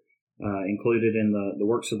that are included in the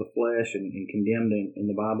works of the flesh and condemned in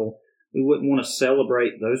the Bible. We wouldn't want to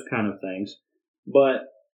celebrate those kind of things.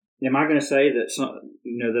 But am I going to say that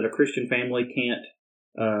that a Christian family can't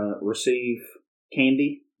receive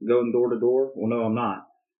candy going door to door? Well, no, I'm not.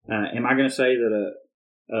 Am I going to say that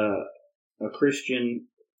a Christian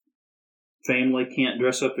family can't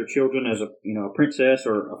dress up their children as a princess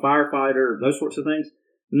or a firefighter, those sorts of things?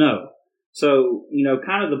 No. So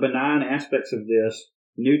kind of the benign aspects of this,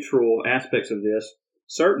 neutral aspects of this,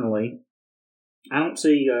 certainly, I don't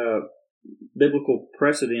see biblical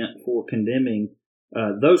precedent for condemning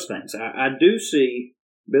those things. I do see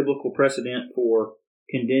biblical precedent for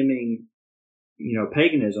condemning,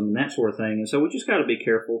 paganism and that sort of thing. And so we just got to be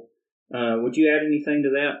careful. Would you add anything to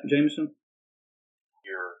that, Jameson?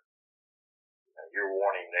 Your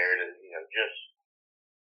warning there to just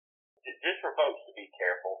for folks to be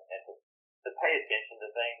careful and to pay attention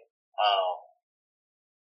to things.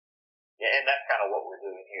 And that's kind of what we're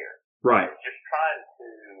doing here. Right. Just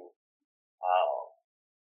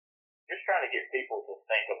trying to get people to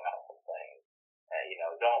think about some things.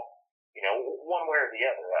 Don't one way or the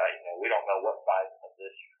other. We don't know what side of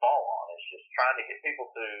this you fall on. It's just trying to get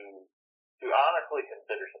people to honestly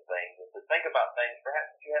consider some things and to think about things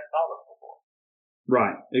perhaps that you hadn't thought of before.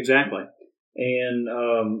 Right. Exactly. And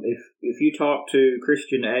if you talk to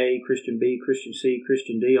Christian A, Christian B, Christian C,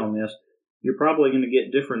 Christian D on this, you're probably going to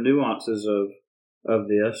get different nuances of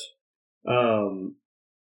this. And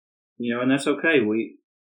that's okay.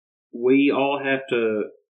 We all have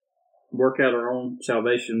to work out our own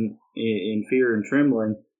salvation in fear and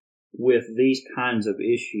trembling with these kinds of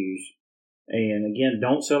issues. And again,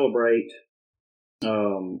 don't celebrate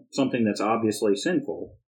something that's obviously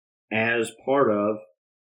sinful as part of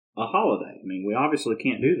a holiday. I mean, we obviously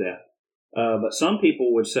can't do that. But some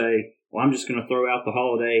people would say, well, I'm just going to throw out the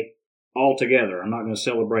holiday altogether. I'm not going to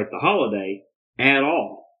celebrate the holiday at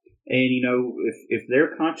all. And, if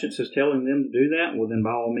their conscience is telling them to do that, well, then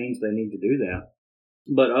by all means, they need to do that.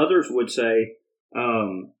 But others would say,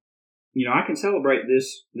 I can celebrate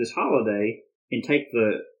this holiday and take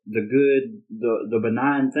the good, the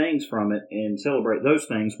benign things from it and celebrate those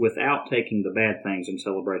things without taking the bad things and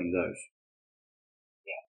celebrating those.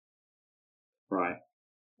 Yeah. Right.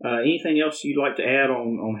 Anything else you'd like to add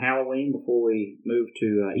on Halloween before we move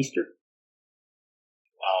to Easter?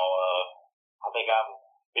 I think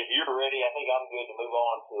if you're ready, I think I'm good to move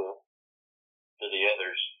on to the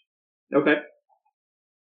others. Okay.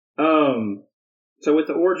 So with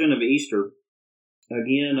the origin of Easter,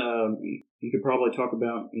 again, you could probably talk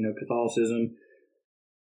about, Catholicism.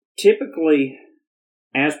 Typically,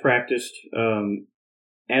 as practiced,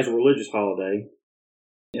 as a religious holiday,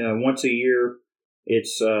 Once a year,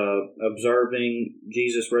 it's observing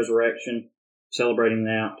Jesus' resurrection, celebrating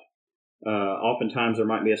that. Oftentimes there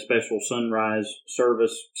might be a special sunrise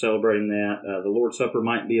service celebrating that. The Lord's Supper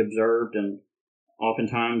might be observed, and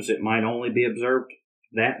oftentimes it might only be observed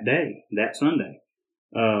that day, that Sunday.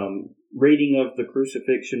 Reading of the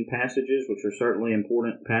crucifixion passages, which are certainly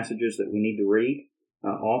important passages that we need to read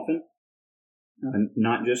often,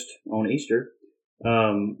 not just on Easter.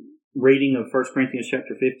 Reading of 1 Corinthians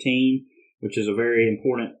chapter 15, which is a very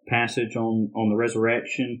important passage on the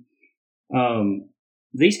resurrection.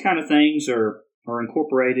 These kind of things are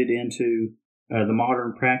incorporated into the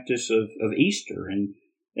modern practice of Easter, and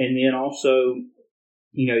then also,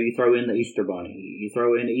 you throw in the Easter bunny, you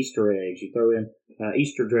throw in Easter eggs, you throw in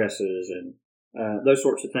Easter dresses, and those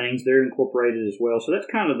sorts of things. They're incorporated as well. So that's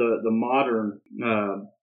kind of the modern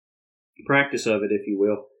practice of it, if you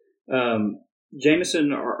will.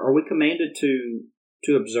 Jameson, are we commanded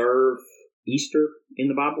to observe Easter in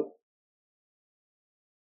the Bible?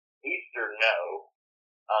 Easter, no.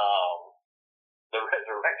 The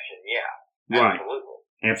resurrection, yeah. Right. Absolutely.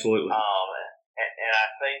 Absolutely. And I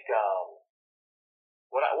think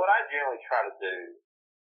what I generally try to do,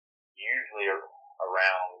 usually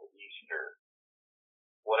around Easter,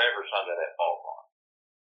 whatever Sunday that falls on,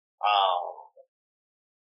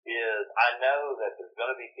 is I know that there's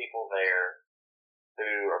going to be people there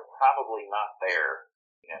who are probably not there,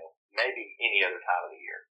 maybe any other time of the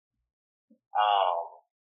year.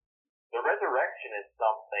 The resurrection is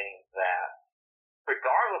something that,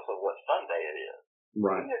 regardless of what Sunday it is,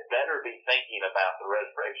 right, we had better be thinking about the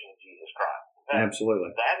resurrection of Jesus Christ.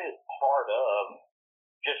 Absolutely. That is part of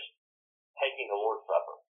just taking the Lord's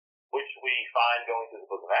Supper, which we find going through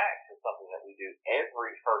the book of Acts is something that we do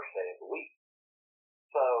every first day of the week.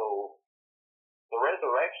 So the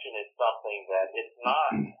resurrection is something that it's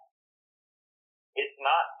not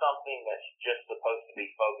something that's just supposed to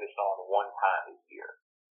be focused on one time a year.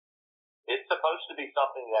 It's supposed to be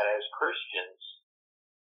something that as Christians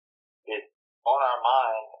is on our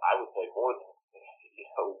minds, I would say more than,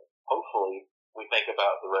 hopefully we think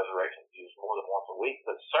about the resurrection of Jesus more than once a week,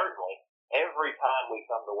 but certainly every time we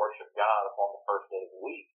come to worship God upon the first day of the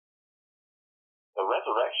week, the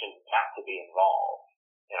resurrection's got to be involved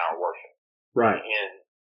in our worship. Right. In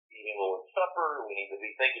eating the Lord's Supper, we need to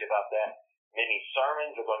be thinking about that. Many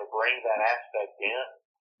sermons are going to bring that aspect in.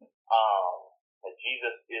 That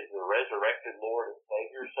Jesus is the resurrected Lord and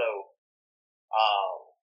Savior. So,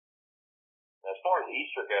 as far as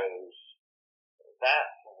Easter goes,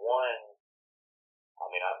 that's one.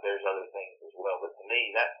 There's other things as well, but to me,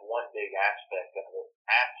 that's one big aspect of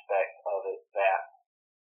it that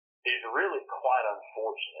is really quite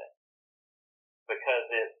unfortunate, because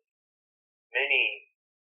it's many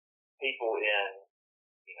people in,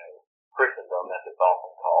 Christendom, as it's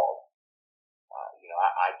often called.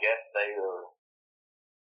 I guess they are.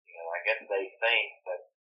 I guess they think that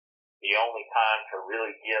the only time to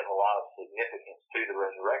really give a lot of significance to the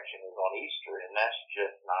resurrection is on Easter, and that's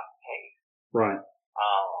just not the case. Right.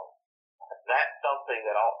 That's something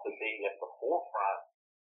that ought to be at the forefront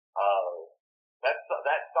of.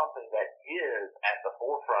 That's something that is at the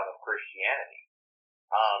forefront of Christianity.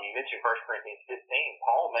 You mentioned 1 Corinthians 15.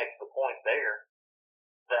 Paul makes the point there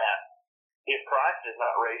that if Christ is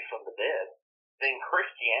not raised from the dead, then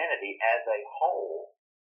Christianity as a whole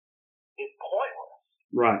is pointless.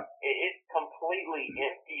 Right. It's completely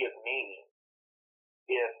empty of meaning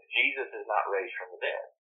if Jesus is not raised from the dead.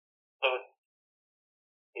 So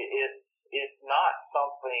it's not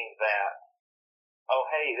something that, oh,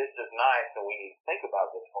 hey, this is nice and we need to think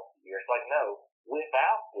about this once a year. It's like, no,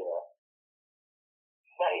 without this,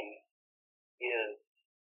 faith is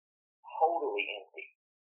totally empty.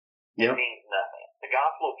 It means nothing. The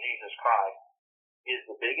gospel of Jesus Christ is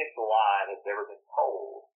the biggest lie that's ever been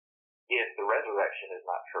told if the resurrection is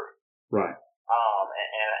not true. Right.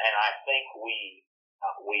 And I think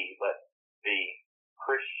but the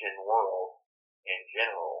Christian world in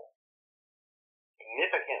general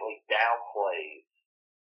significantly downplays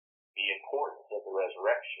the importance of the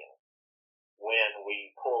resurrection when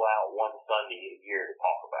we pull out one Sunday a year to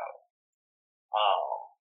talk about it.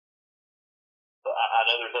 But I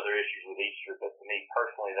know there's other issues with Easter, but to me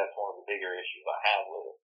personally, that's one of the bigger issues I have with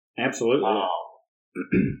it. Absolutely.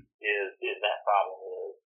 Is that problem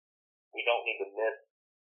is we don't need to miss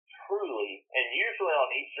truly, and usually on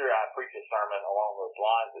Easter I preach a sermon along those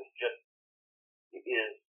lines. It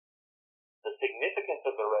is the significance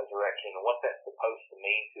of the resurrection and what that's supposed to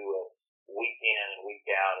mean to us week in and week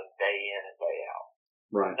out and day in and day out.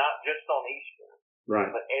 Right. Not just on Easter,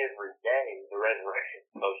 right, but every day the resurrection is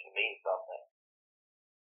supposed to mean something.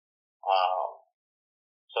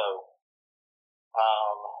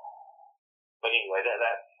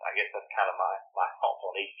 I guess that's kind of my thoughts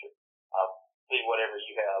on Easter. See whatever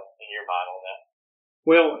you have in your mind on that.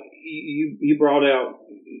 Well, you brought out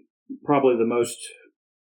probably the most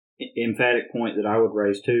emphatic point that I would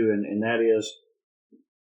raise too, and that is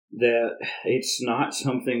that it's not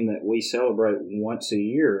something that we celebrate once a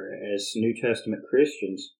year as New Testament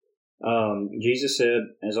Christians. Jesus said,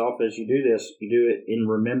 as often as you do this, you do it in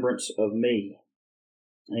remembrance of me.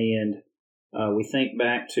 And we think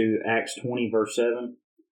back to Acts 20, verse 7.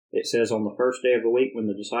 It says, on the first day of the week when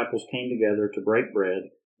the disciples came together to break bread,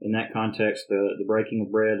 in that context, the breaking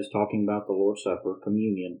of bread is talking about the Lord's Supper,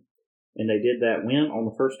 communion. And they did that when? On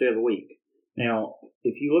the first day of the week. Now,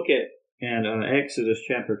 if you look at Exodus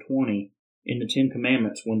chapter 20, in the Ten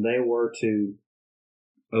Commandments, when they were to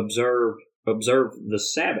observe the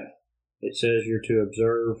Sabbath, it says you're to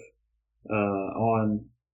observe on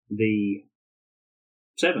the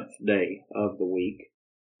seventh day of the week.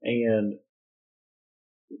 And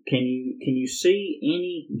can you see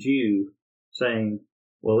any Jew saying,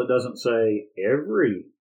 well, it doesn't say every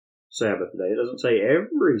Sabbath day, it doesn't say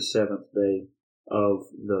every seventh day of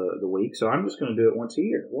the week, so I'm just going to do it once a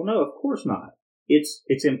year? Well, no, of course not.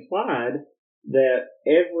 It's implied that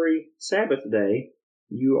every Sabbath day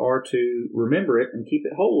you are to remember it and keep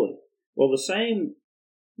it holy. Well, the same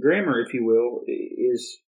grammar, if you will,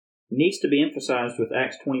 needs to be emphasized with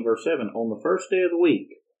Acts 20, verse 7. On the first day of the week,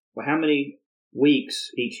 well, how many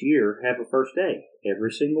weeks each year have a first day?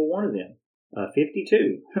 Every single one of them.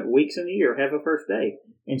 52 weeks in the year have a first day.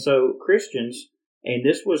 And so Christians, and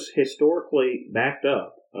this was historically backed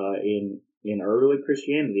up in early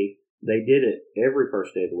Christianity, they did it every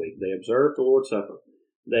first day of the week. They observed the Lord's Supper.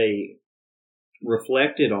 They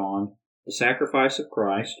reflected on the sacrifice of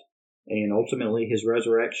Christ and ultimately his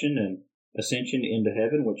resurrection and ascension into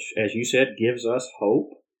heaven, which, as you said, gives us hope.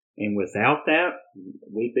 And without that,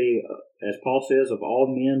 we'd be, as Paul says, of all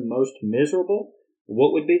men most miserable.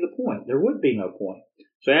 What would be the point? There would be no point.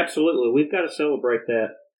 So absolutely, we've got to celebrate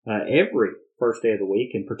that every first day of the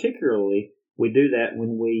week, and particularly we do that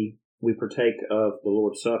when we partake of the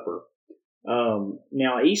Lord's Supper.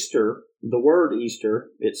 Now, Easter, the word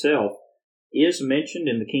Easter itself, is mentioned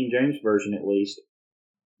in the King James Version at least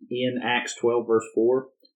in Acts 12, verse 4.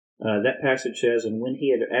 That passage says, and when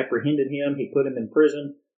he had apprehended him, he put him in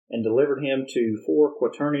prison and delivered him to 4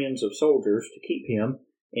 quaternions of soldiers to keep him,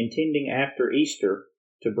 intending after Easter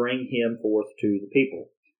to bring him forth to the people.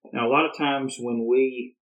 Now, a lot of times when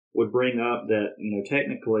we would bring up that,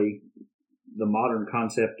 technically the modern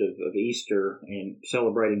concept of Easter and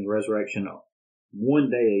celebrating the resurrection one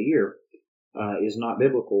day a year is not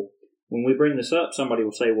biblical. When we bring this up, somebody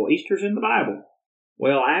will say, well, Easter's in the Bible.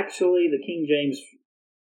 Well, actually, the King James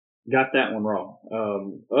got that one wrong.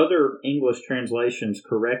 Other English translations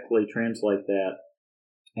correctly translate that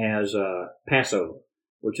as Passover,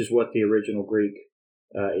 which is what the original Greek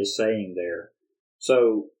is saying there.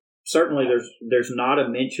 So certainly there's not a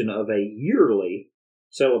mention of a yearly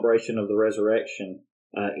celebration of the resurrection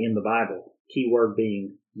in the Bible, key word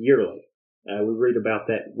being yearly. We read about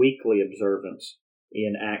that weekly observance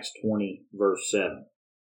in Acts 20, verse 7.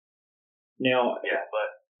 Now,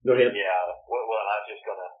 go ahead. Yeah, well, I was just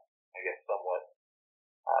going to, I guess, somewhat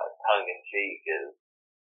tongue-in-cheek is,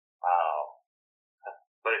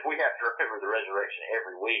 but if we have to remember the resurrection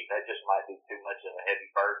every week, that just might be too much of a heavy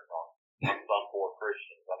burden on some poor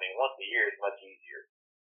Christians. I mean, once a year is much easier.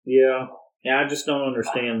 Yeah, I just don't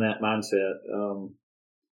understand that mindset. Well,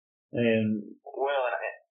 and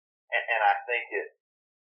I think it,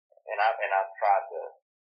 and I've tried to,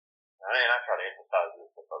 I try to emphasize this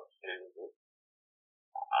to folks too.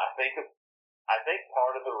 I think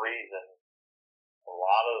part of the reason a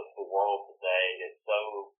lot of the world today is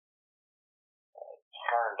so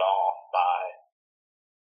turned off by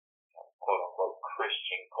quote unquote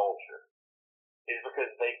Christian culture is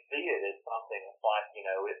because they see it as something that's like,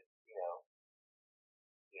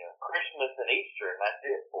 Christmas and Easter and that's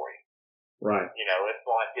it for you. Right. It's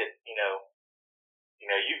like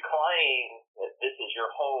you claim that this is your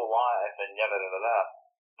whole life and yada da da da,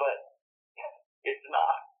 but it's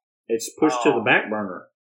not. It's pushed to the back burner.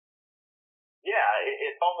 Yeah,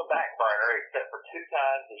 it's on the back burner except for 2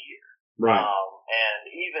 times a year. Right. And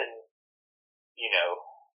even,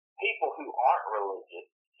 people who aren't religious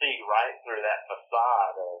see right through that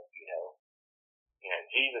facade of,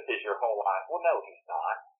 Jesus is your whole life. Well, no, he's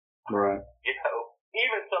not. Right.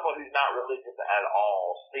 Even someone who's not religious at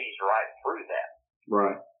all sees right through that.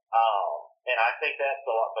 Right. And I think that's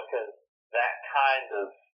a lot because that kind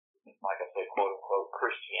of, like I say, quote unquote,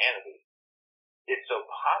 Christianity is so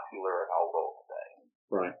popular in our world today.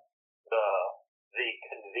 Right. The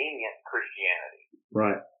convenient Christianity.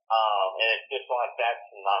 Right. And it's just like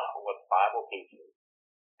that's not what the Bible teaches.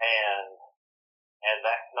 And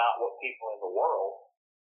that's not what people in the world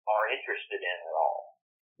are interested in at all.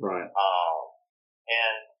 Right.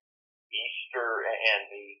 And Easter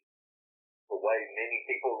and the way many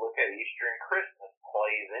people look at Easter and Christmas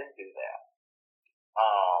plays into that.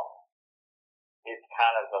 It's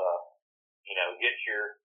kind of a,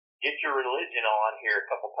 get your religion on here a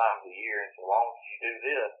couple times a year, and so long as you do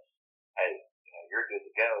this, hey, you're good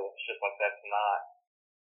to go. It's just like that's not,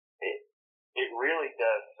 it really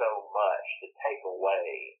does so much to take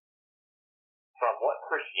away from what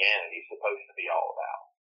Christianity is supposed to be all about.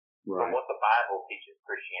 Right. From what the Bible teaches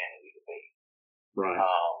Christianity to be. Right.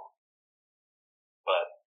 But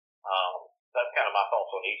that's kind of my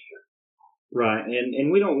thoughts on Easter. Right,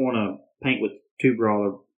 and we don't want to paint with too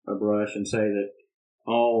broad a brush and say that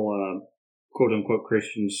all quote-unquote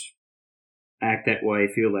Christians act that way,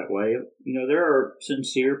 feel that way. There are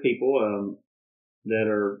sincere people that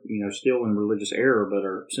are, still in religious error, but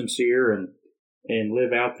are sincere and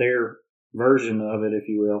live out their version of it, if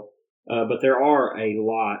you will. But there are a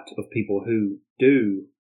lot of people who do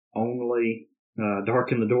only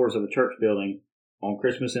darken the doors of a church building on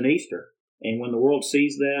Christmas and Easter. And when the world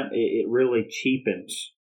sees that, it really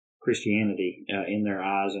cheapens Christianity in their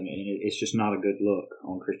eyes, and it's just not a good look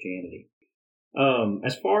on Christianity.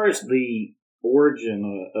 As far as the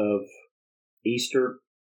origin of Easter,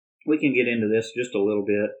 we can get into this just a little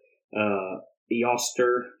bit.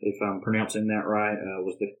 Eostre, if I'm pronouncing that right,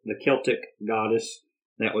 was the Celtic goddess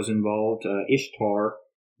that was involved. Ishtar,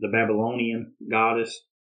 the Babylonian goddess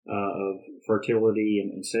of fertility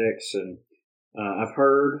and sex. And I've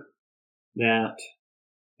heard that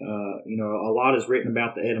a lot is written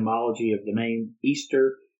about the etymology of the name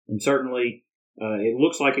Easter, and certainly it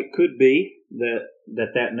looks like it could be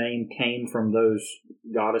that name came from those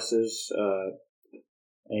goddesses,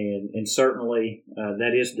 and certainly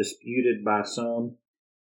that is disputed by some,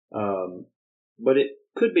 but it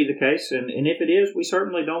could be the case, and if it is, we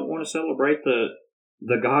certainly don't want to celebrate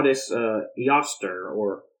the goddess Eostre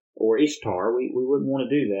or Ishtar. We wouldn't want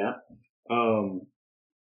to do that.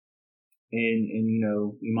 And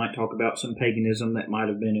you might talk about some paganism that might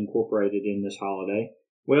have been incorporated in this holiday.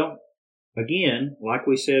 Well, again, like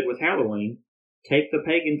we said with Halloween, take the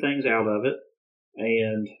pagan things out of it,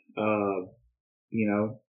 and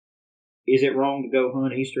is it wrong to go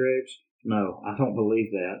hunt Easter eggs? No, I don't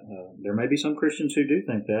believe that. There may be some Christians who do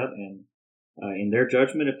think that, and in their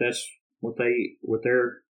judgment, if that's what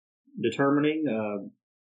they're determining,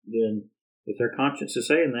 then if their conscience is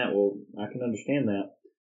saying that, well, I can understand that.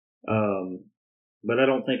 But I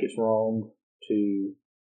don't think it's wrong to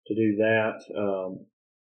do that.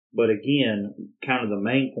 But again, kind of the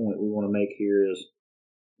main point we want to make here is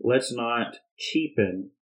let's not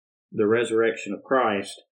cheapen the resurrection of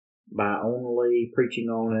Christ by only preaching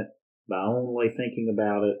on it, by only thinking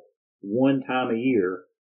about it one time a year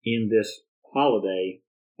in this holiday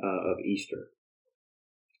of Easter.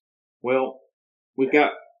 Well, we've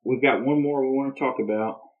got one more we want to talk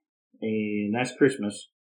about, and that's Christmas.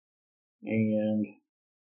 And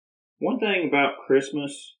one thing about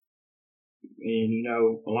Christmas, and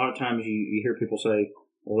a lot of times you hear people say,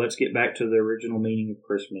 well, let's get back to the original meaning of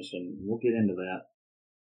Christmas, and we'll get into that.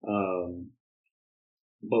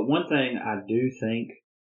 But one thing I do think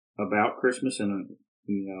about Christmas, and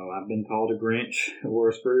I've been called a Grinch or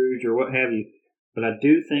a Scrooge or what have you, but I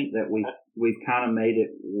do think that we've kind of made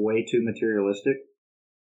it way too materialistic,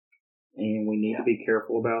 and we need to be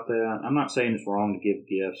careful about that. I'm not saying it's wrong to give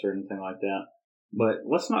gifts or anything like that, but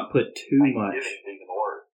let's not put too much.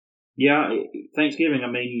 Yeah, Thanksgiving, I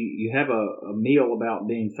mean, you have a meal about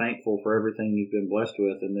being thankful for everything you've been blessed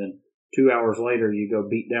with, and then 2 hours later you go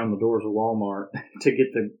beat down the doors of Walmart to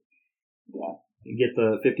get the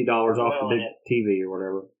 $50 off the big TV or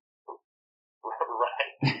whatever.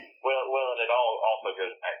 Right. Well, and it all also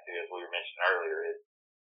goes back to, as we were mentioning earlier, is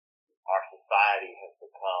our society has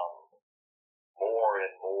become more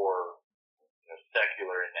and more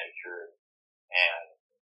secular in nature, and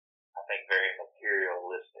I think very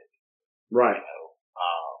materialistic. Right.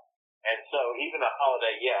 And so even a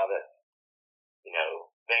holiday, that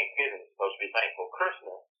Thanksgiving is supposed to be thankful.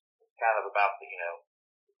 Christmas is kind of about the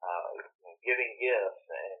giving gifts,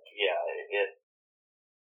 and it's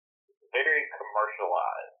very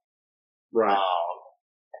commercialized. Right.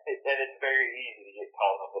 And it's very easy to get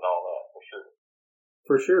caught up with all that, for sure.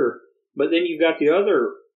 For sure. But then you've got the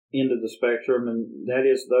other end of the spectrum, and that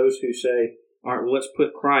is those who say, all right, well, let's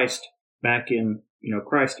put Christ back in,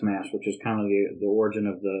 Christ Mass, which is kind of the origin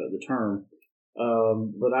of the term.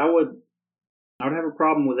 But I would have a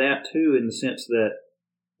problem with that too, in the sense that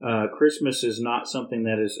Christmas is not something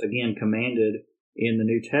that is, again, commanded in the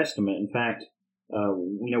New Testament. In fact,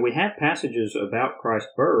 we have passages about Christ's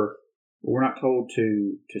birth. But we're not told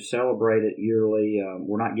to celebrate it yearly.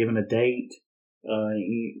 We're not given a date.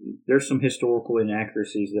 There's some historical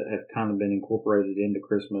inaccuracies that have kind of been incorporated into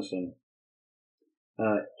Christmas, and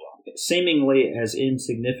seemingly as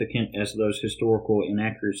insignificant as those historical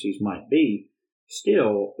inaccuracies might be,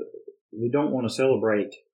 still, we don't want to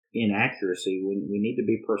celebrate inaccuracy. We need to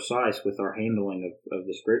be precise with our handling of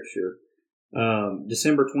the Scripture.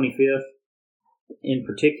 December 25th, in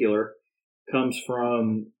particular, comes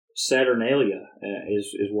from Saturnalia,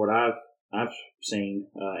 is what I've seen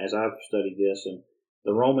as I've studied this, and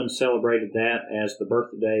the Romans celebrated that as the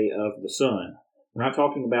birthday of the sun. We're not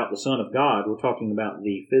talking about the Son of God. We're talking about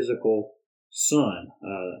the physical sun,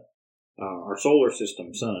 our solar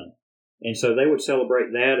system sun. And so they would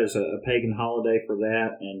celebrate that as a pagan holiday for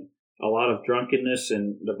that, and a lot of drunkenness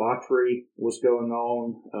and debauchery was going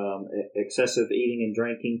on, excessive eating and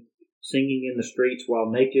drinking, singing in the streets while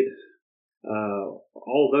naked,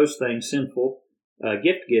 all those things sinful.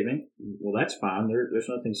 Gift giving, well, that's fine. There's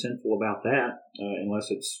nothing sinful about that,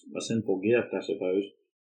 unless it's a sinful gift, I suppose.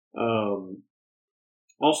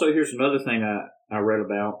 Also, here's another thing I read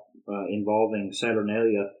about involving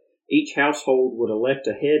Saturnalia. Each household would elect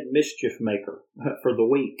a head mischief maker for the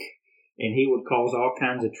week, and he would cause all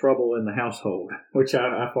kinds of trouble in the household, which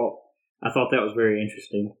I thought that was very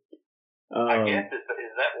interesting. I guess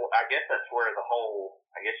that's where the whole.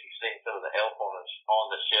 I guess you've seen some of the elf on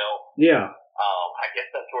the shelf. Yeah. I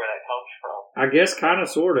guess that's where that comes from. I guess kind of,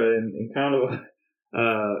 sort of, and kind of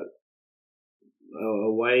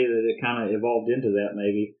a way that it kind of evolved into that,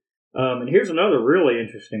 maybe. And here's another really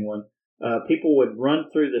interesting one. People would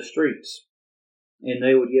run through the streets, and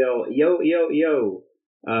they would yell, "Yo, yo, yo,"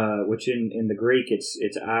 which in the Greek it's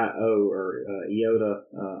I-O, or iota,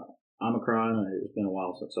 omicron. It's been a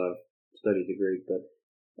while since I've studied the Greek, but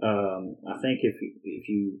I think if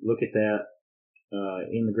you look at that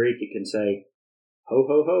in the Greek, it can say "ho,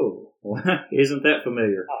 ho, ho." Isn't that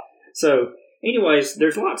familiar? So, anyways,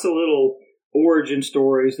 there's lots of little origin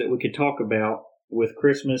stories that we could talk about with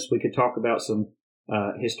Christmas. We could talk about some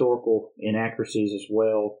historical inaccuracies as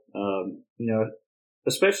well.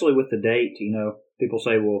 Especially with the date. People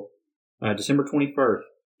say, well, December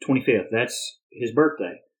 25th, that's his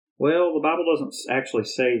birthday. Well, the Bible doesn't actually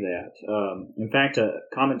say that. In fact, a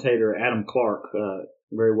commentator, Adam Clarke,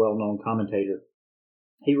 very well-known commentator,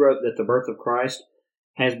 he wrote that the birth of Christ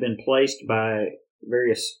has been placed by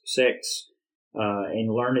various sects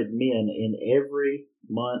and learned men in every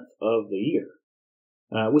month of the year.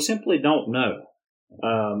 We simply don't know.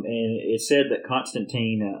 And it's said that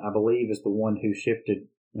Constantine, I believe, is the one who shifted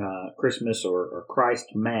Christmas or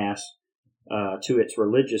Christ Mass to its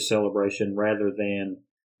religious celebration rather than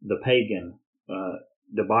the pagan,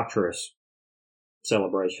 debaucherous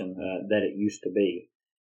celebration that it used to be.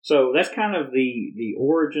 So that's kind of the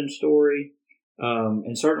origin story.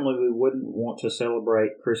 And certainly we wouldn't want to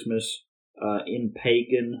celebrate Christmas in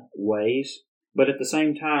pagan ways. But at the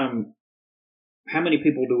same time, how many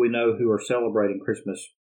people do we know who are celebrating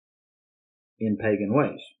Christmas in pagan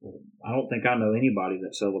ways? I don't think I know anybody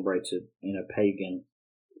that celebrates it in a pagan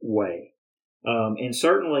way. And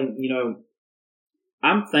certainly,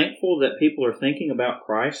 I'm thankful that people are thinking about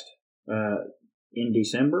Christ in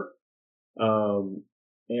December. And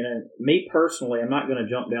me personally, I'm not going to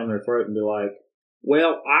jump down their throat and be like,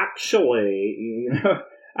 well, actually,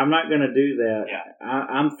 I'm not going to do that. Yeah.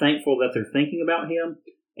 I'm thankful that they're thinking about him,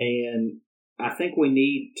 and I think we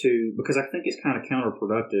need to, because I think it's kind of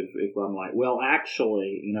counterproductive if I'm like, well,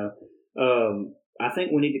 actually, I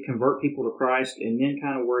think we need to convert people to Christ and then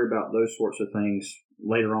kind of worry about those sorts of things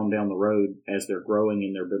later on down the road as they're growing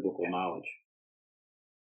in their biblical knowledge.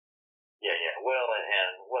 Yeah. Well,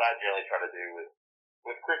 and what I generally try to do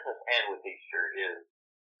with Christmas and with Easter is,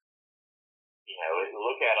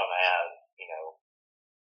 look at them as,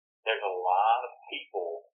 there's a lot of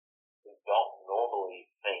people who don't normally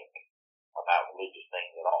think about religious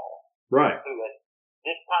things at all. Right. Who at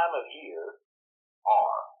this time of year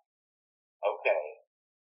are, okay,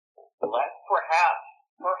 let's perhaps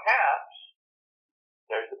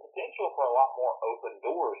there's the potential for a lot more open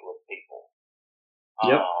doors with people.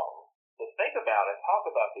 Yep. To think about it, talk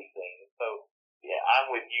about these things. So, yeah,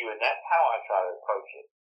 I'm with you, and that's how I try to approach it,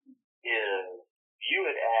 is view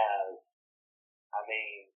it as,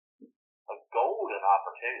 a golden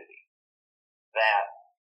opportunity that,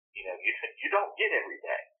 you don't get every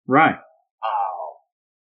day. Right.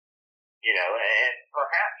 And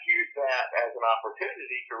perhaps use that as an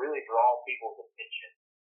opportunity to really draw people's attention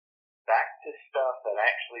back to stuff that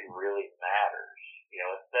actually really matters.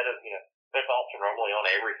 Instead of, their thoughts are normally on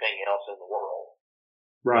everything else in the world.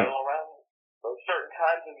 Right. Well, around those certain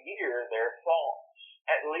times of year, their thoughts,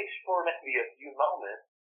 at least for maybe a few moments,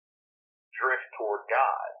 drift toward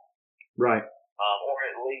God. Right. Or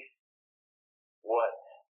at least what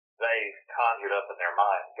they've conjured up in their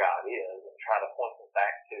mind God is, and try to point them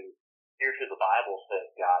back to, here's who the Bible says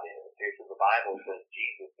God is, here's who the Bible says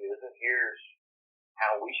Jesus is, and here's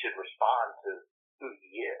how we should respond to who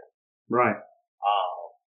he is. Right.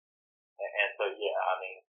 And so,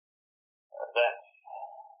 that's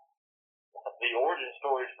the origin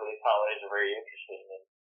stories for these holidays are very interesting, and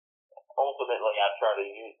ultimately I try to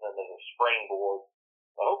use them as a springboard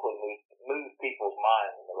to hopefully move people's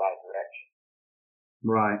minds in the right direction.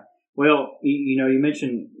 Right. Well, you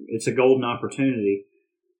mentioned it's a golden opportunity.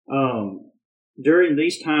 During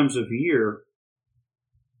these times of year,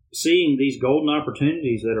 seeing these golden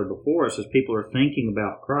opportunities that are before us as people are thinking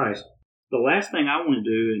about Christ, the last thing I want to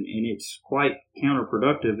do, and it's quite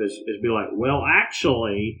counterproductive, is be like, well,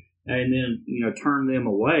 actually, and then, turn them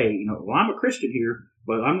away. Well, I'm a Christian here,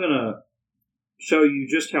 but I'm going to show you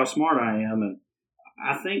just how smart I am. And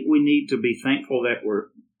I think we need to be thankful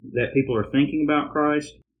that people are thinking about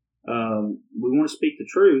Christ. We want to speak the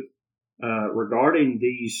truth regarding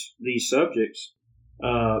these subjects,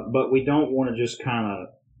 but we don't want to just kind of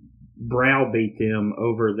browbeat them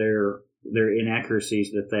over their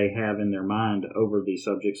inaccuracies that they have in their mind over these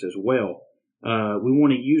subjects as well. We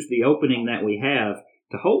want to use the opening that we have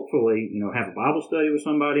to hopefully, have a Bible study with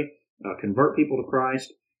somebody, convert people to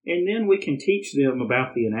Christ, and then we can teach them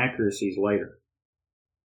about the inaccuracies later.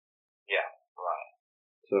 Yeah,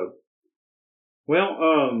 right.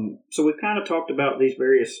 So we've kind of talked about these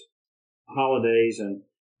various holidays, and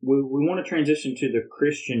we want to transition to the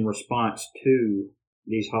Christian response to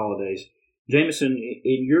these holidays. Jameson,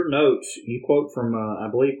 in your notes, you quote from, I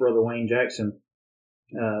believe, Brother Wayne Jackson,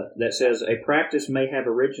 that says, a practice may have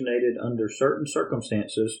originated under certain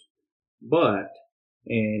circumstances, but,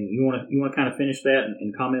 and you want to kind of finish that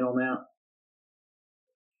and comment on that?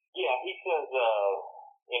 Yeah, he says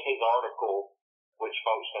in his article, which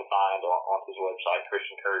folks can find on his website,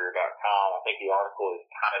 ChristianCourier.com, I think the article is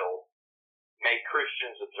titled, May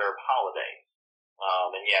Christians Observe Holidays?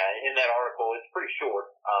 In that article, it's pretty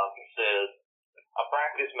short. He says, a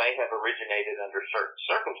practice may have originated under certain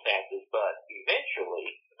circumstances, but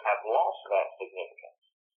eventually have lost that significance,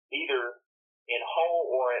 either in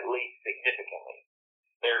whole or at least significantly.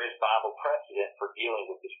 There is Bible precedent for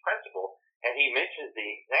dealing with this principle, and he mentions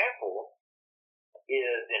the example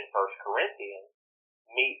is in 1 Corinthians,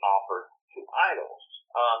 meat offered to idols.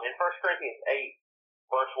 In 1 Corinthians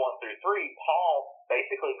 8, verse 1 through 3, Paul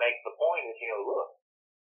basically makes the point is, look,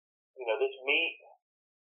 this meat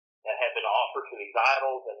that had been offered to these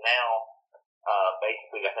idols, and now,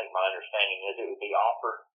 basically, I think my understanding is it would be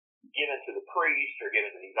offered, given to the priest or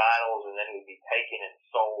given to these idols, and then it would be taken and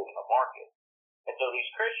sold in the market. And so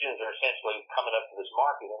these Christians are essentially coming up to this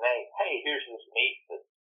market, and hey, here's this meat that,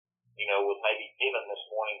 was maybe given this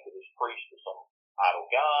morning to this priest to some idol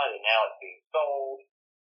god, and now it's being sold.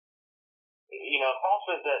 Paul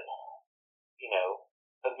says that,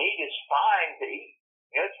 the meat is fine to eat.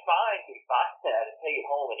 It's fine to buy that and take it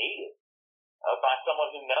home and eat it by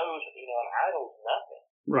someone who knows, an idol's nothing.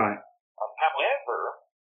 Right. However,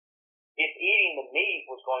 if eating the meat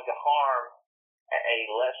was going to harm a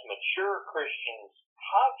less mature Christian's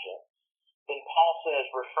conscience, then Paul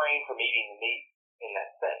says refrain from eating the meat in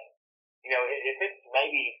that setting. If it's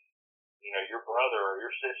maybe, your brother or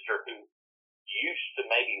your sister who used to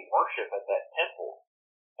maybe worship at that temple,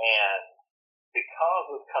 and because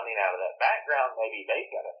of coming out of that background, maybe they've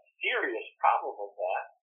got a serious problem with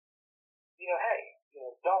that.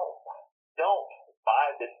 Don't buy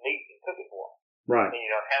this meat and cook it for them. Right.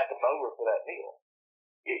 And, have them over for that meal.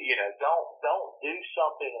 Don't do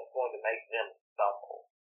something that's going to make them stumble.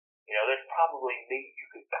 There's probably meat you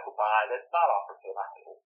could go buy that's not offered to an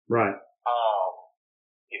idol. Right.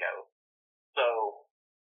 So,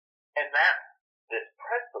 and that's this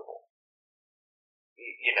principle.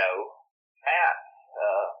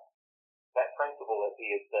 That principle that he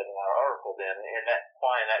had said in our article then, and that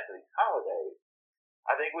applying that to these holidays,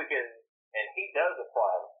 I think we can, and he does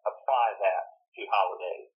apply that to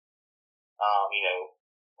holidays.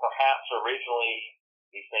 Perhaps originally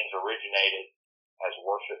these things originated as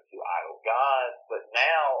worship to idol gods, but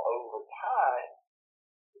now over time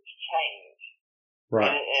it's changed. Right.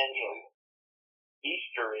 And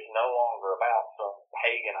Easter is no longer about some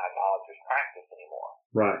pagan idolatrous practice anymore.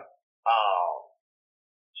 Right.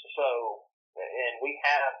 And we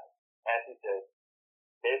have, as he said,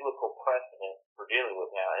 biblical precedent for dealing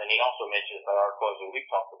with now. And he also mentions that our closing we've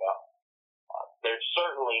talked about there's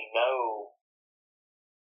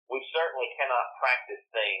we certainly cannot practice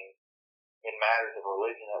things in matters of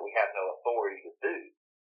religion that we have no authority to do.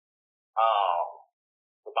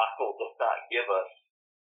 The Bible does not give us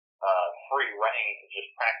free reign to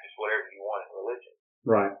just practice whatever you want in religion.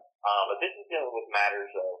 Right. But this is dealing with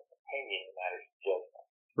matters of opinion, matters of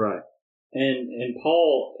judgment. Right. And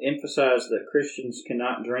Paul emphasized that Christians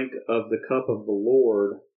cannot drink of the cup of the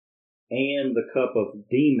Lord and the cup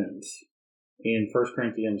of demons in 1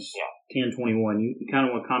 Corinthians 10:21. You kind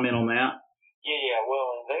of want to comment on that? Yeah.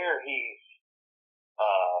 Well, and there he's,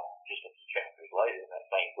 just a few chapters later in that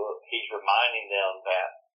same book, he's reminding them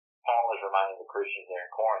that Paul is reminding the Christians there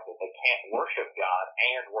in Corinth that they can't worship God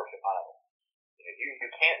and worship idols. You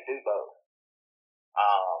can't do both.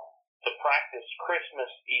 To practice Christmas,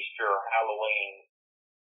 Easter, or Halloween,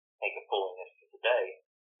 think of pulling this to today,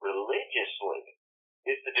 religiously,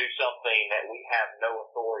 is to do something that we have no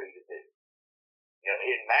authority to do.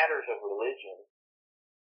 In matters of religion,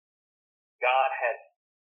 God has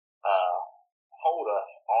told us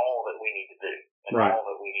all that we need to do and all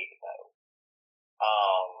that we need to know.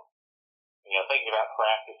 Thinking about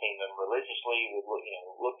practicing them religiously would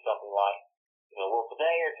look something like, well,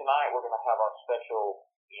 today or tonight we're going to have our special,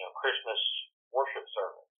 Christmas worship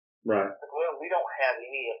service. Right. But, well, we don't have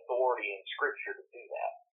any authority in Scripture to do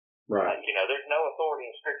that. Right. There's no authority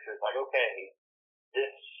in Scripture. It's like, okay,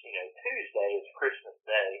 this, Tuesday is Christmas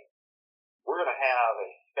Day. We're going to have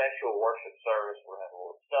a special worship service. We're going to have a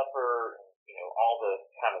Lord's Supper, all the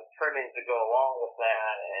kind of trimmings that go along with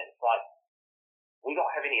that. And it's like, we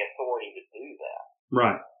don't have any authority to do that.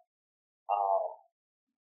 Right.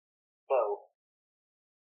 So,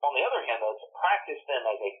 on the other hand, though, to practice them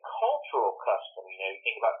as a cultural custom, you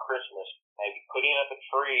think about Christmas, maybe putting up a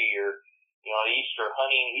tree, or, at Easter,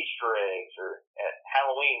 hunting Easter eggs, or at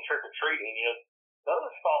Halloween, trick-or-treating,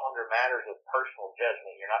 those fall under matters of personal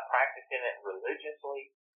judgment. You're not practicing it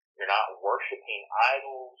religiously. You're not worshiping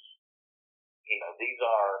idols. These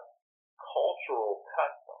are cultural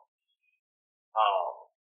customs.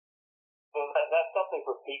 So that's something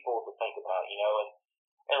for people to think about,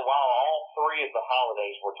 and while all three of the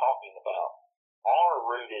holidays we're talking about are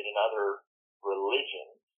rooted in other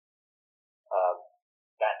religions,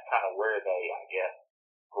 that's kind of where they, I guess,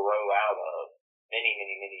 grow out of many,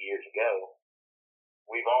 many, many years ago.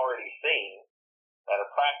 We've already seen that a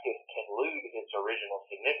practice can lose its original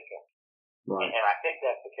significance. Right. And I think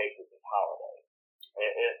that's the case with this holiday.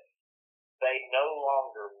 They no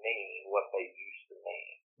longer mean what they used to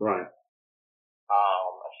mean. Right.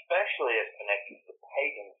 Especially as connected to the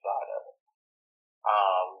pagan side of it.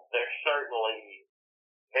 There's certainly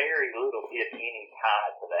very little, if any,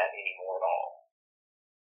 tied to that anymore at all.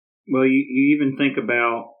 Well, you even think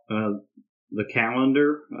about the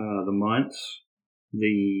calendar, the months,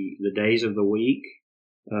 the days of the week,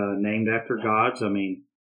 named after gods. I mean,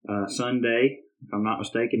 Sunday, if I'm not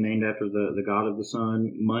mistaken, named after the god of the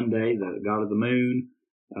sun. Monday, the god of the moon.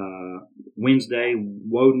 Wednesday,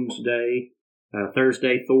 Woden's day.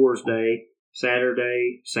 Thursday, Thor's day.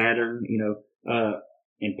 Saturday, Saturn.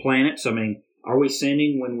 And planets. I mean, are we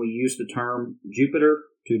sinning when we use the term Jupiter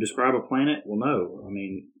to describe a planet? Well, no. I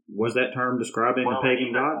mean, was that term describing a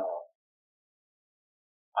pagan god? If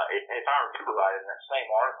I remember right, in that same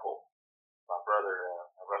article, my brother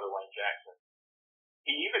Wayne Jackson,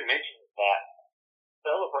 he even mentions that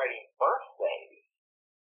celebrating birthdays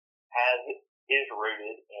is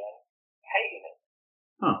rooted in paganism.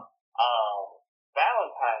 Huh.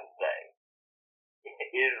 Valentine's Day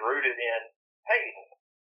is rooted in paganism.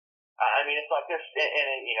 I mean, it's like there's,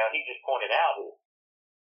 and he just pointed out that,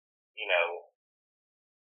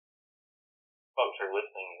 folks are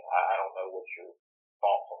listening. I don't know what your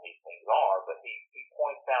thoughts on these things are, but he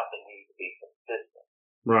points out the need to be consistent.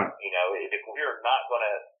 Right. If we're not going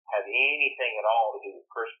to have anything at all to do with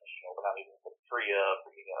Christmas, we're not even put a tree up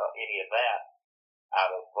or any of that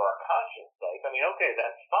out of for our conscience sake. I mean, okay,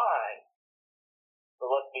 that's fine, but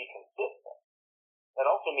let's be consistent. That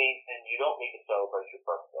also means then you don't need to celebrate your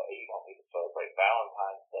birthday. You don't need to celebrate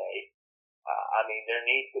Valentine's Day. I mean, there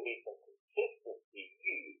needs to be some consistency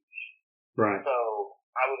used. Right. So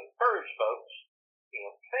I would encourage folks,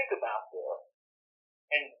 think about this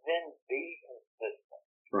and then be consistent.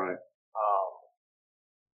 Right.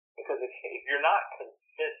 Because if you're not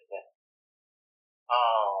consistent,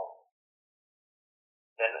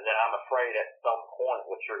 then I'm afraid at some point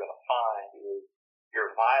what you're going to find is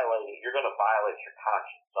you're going to violate your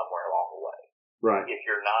conscience somewhere along the way. Right. If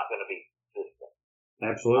you're not going to be consistent.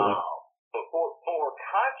 Absolutely. But for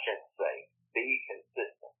conscience sake, be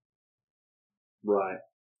consistent. Right.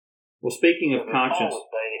 Well, speaking of conscience, Paul would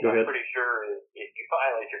say, go ahead. I'm pretty sure if you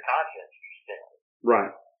violate your conscience, you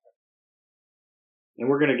Right. And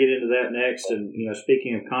we're going to get into that next. And,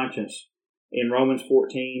 speaking of conscience, in Romans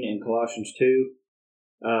 14 and Colossians 2,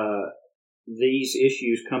 these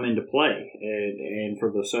issues come into play. And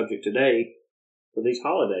for the subject today, for these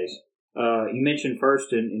holidays, you mentioned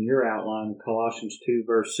first in your outline, Colossians 2,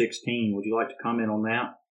 verse 16. Would you like to comment on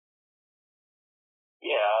that?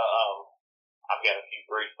 Yeah, I've got a few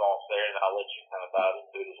brief thoughts there, and I'll let you kind of dive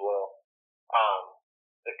into it as well.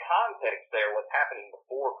 The context there, what's happening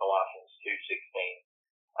before Colossians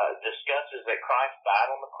 2:16, discusses that Christ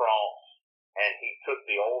died on the cross, and he took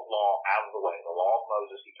the old law out of the way, the law of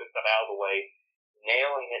Moses. He took that out of the way,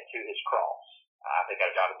 nailing it to his cross. I think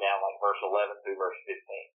I jotted down like verse 11 through verse 15.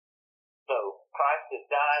 So Christ has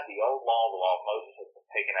died. The old law, the law of Moses, has been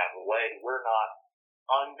taken out of the way. We're not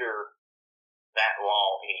under that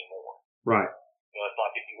law anymore. Right. It's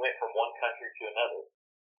like if you went from one country to another.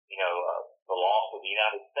 The laws of the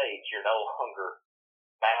United States, you're no longer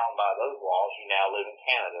bound by those laws. You now live in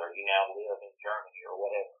Canada, or you now live in Germany, or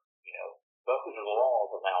whatever. Those are the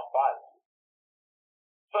laws that now apply to you.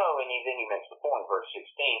 So, and then he makes the point, verse 16,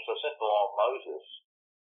 so since the law of Moses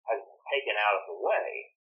has been taken out of the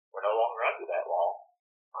way, we're no longer under that law.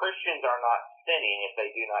 Christians are not sinning if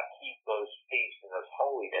they do not keep those feasts and those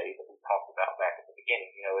holy days that we talked about back at the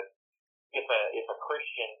beginning. If a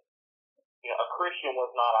Christian, a Christian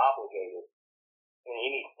was not obligated in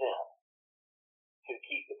any sense to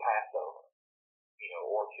keep the Passover,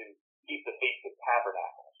 or to keep the Feast of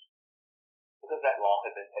Tabernacles, because that law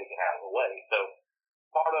had been taken out of the way. So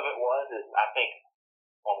part of it is, I think,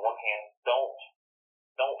 on one hand, don't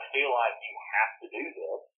feel like you have to do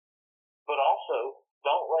this, but also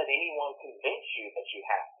don't let anyone convince you that you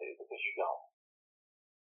have to, because you don't.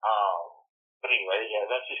 But anyway, yeah,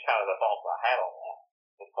 that's just kind of the thoughts I had on that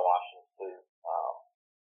in Colossians 2.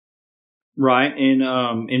 Right,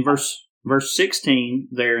 and in verse 16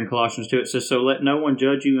 there in Colossians 2, it says, "So let no one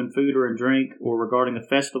judge you in food or in drink, or regarding a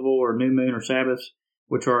festival or new moon or Sabbaths,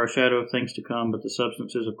 which are a shadow of things to come, but the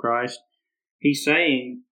substances of Christ." He's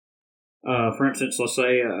saying, for instance, let's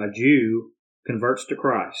say a Jew converts to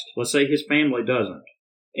Christ. Let's say his family doesn't.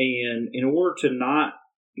 And in order to not,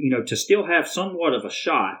 to still have somewhat of a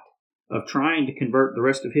shot of trying to convert the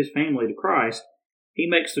rest of his family to Christ, he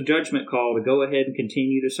makes the judgment call to go ahead and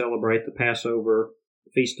continue to celebrate the Passover,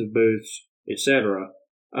 the Feast of Booths, etc.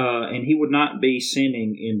 And he would not be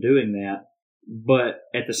sinning in doing that. But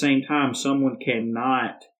at the same time, someone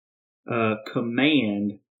cannot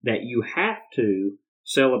command that you have to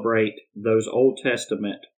celebrate those Old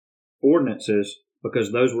Testament ordinances,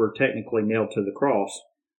 because those were technically nailed to the cross.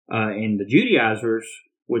 And the Judaizers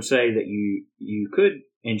would say that you could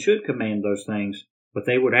and should command those things, but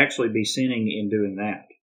they would actually be sinning in doing that.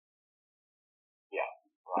 Yeah,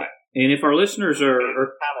 right. And if our listeners are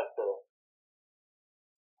kind of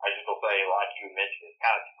I just will say, like you mentioned, it's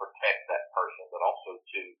kind of to protect that person, but also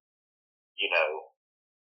to,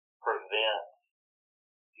 prevent,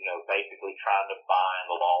 basically trying to bind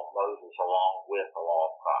the law of Moses along with the law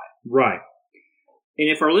of Christ. Right. And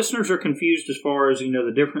if our listeners are confused as far as,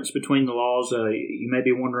 the difference between the laws, you may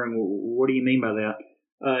be wondering, well, what do you mean by that?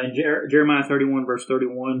 In Jeremiah 31, verse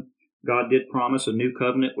 31, God did promise a new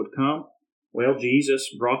covenant would come. Well,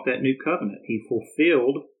 Jesus brought that new covenant. He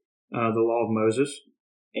fulfilled the law of Moses,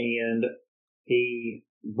 and he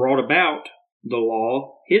brought about the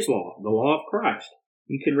law, his law, the law of Christ.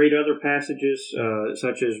 You can read other passages,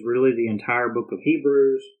 such as really the entire book of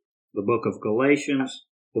Hebrews, the book of Galatians,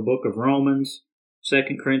 the book of Romans, 2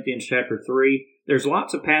 Corinthians chapter 3. There's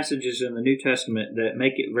lots of passages in the New Testament that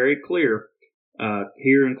make it very clear,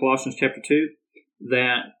 here in Colossians chapter 2,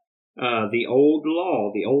 that the old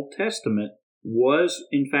law, the Old Testament, was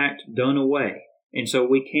in fact done away. And so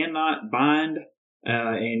we cannot bind,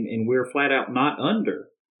 and we're flat out not under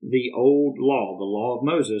the old law, the law of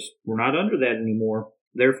Moses. We're not under that anymore.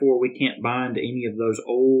 Therefore, we can't bind any of those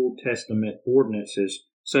Old Testament ordinances,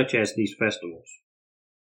 such as these festivals.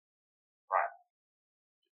 Right.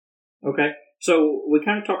 Okay, so we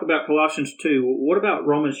kind of talk about Colossians 2. What about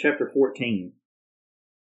Romans chapter 14?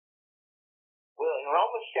 Well, in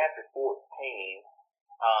Romans chapter 14,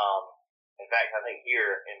 in fact, I think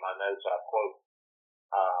here in my notes I quote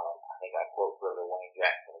Brother Wayne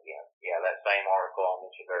Jackson again. Yeah, that same article I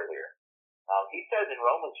mentioned earlier. He says in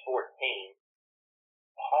Romans 14,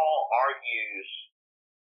 Paul argues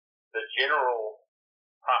the general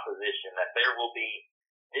proposition that there will be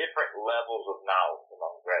different levels of knowledge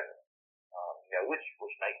among brethren,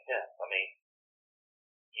 which makes sense. I mean,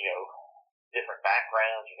 different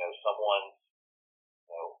backgrounds. Someone,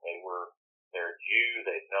 they're a Jew,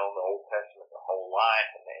 they've known the Old Testament their whole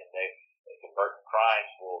life, and they convert to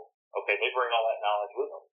Christ. Well, Okay, they bring all that knowledge with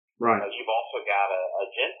them. Right. You've also got a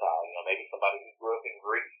Gentile, maybe somebody who grew up in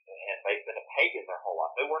Greece and they've been a pagan their whole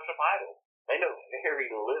life. They worship idols. They know very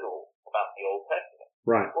little about the Old Testament.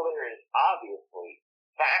 Right. Well, there is obviously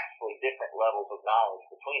vastly different levels of knowledge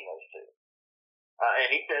between those two.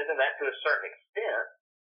 And he says, and that to a certain extent,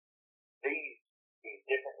 these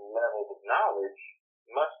different levels of knowledge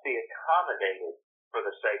must be accommodated for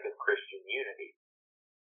the sake of Christian unity.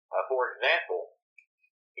 For example,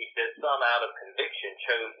 he said some out of conviction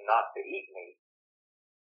chose not to eat meat.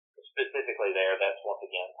 Specifically there, that's once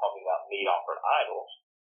again talking about meat offered idols.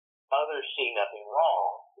 Others see nothing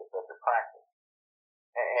wrong with such a practice.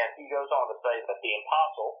 And he goes on to say that the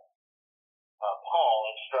apostle, Paul,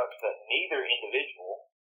 instructs that neither individual,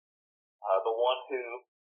 the one who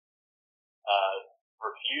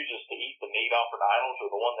refuses to eat the meat offered idols or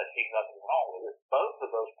the one that sees nothing wrong with it, both of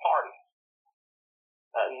those parties,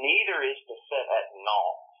 neither is to set at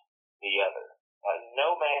naught the other.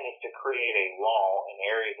 No man is to create a law in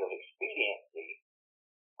areas of expediency,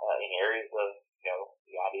 in areas of,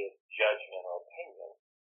 the idea of judgment or opinion,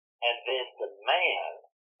 and then demand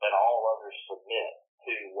that all others submit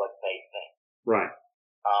to what they think. Right.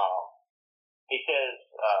 He says,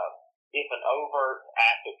 if an overt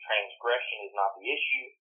act of transgression is not the issue,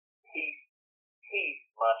 peace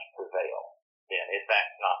must prevail. Then, if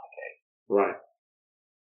that's not the case. Right.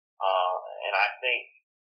 And I think,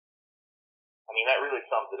 that really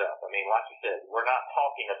sums it up. Like you said, we're not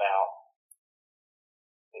talking about,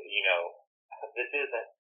 this isn't,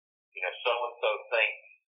 so-and-so thinks,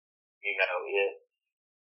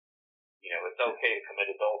 it's okay to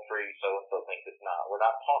commit adultery, so-and-so thinks it's not. We're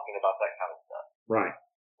not talking about that kind of stuff. Right.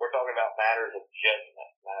 We're talking about matters of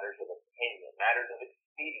judgment, matters of opinion, matters of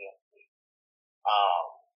expediency.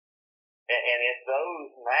 And in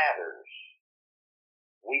those matters,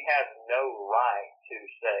 we have no right to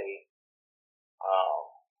say,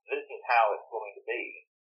 this is how it's going to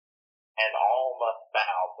be, and all must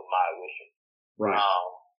bow to my wishes. Right.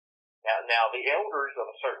 Now the elders of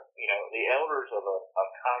the elders of a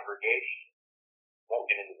congregation, won't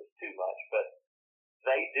get into this too much, but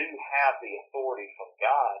they do have the authority from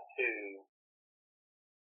God to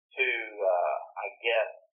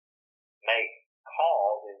make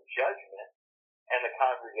calls in judgment, and the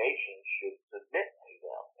congregation should submit to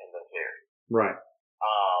them in those areas. Right.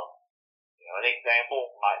 An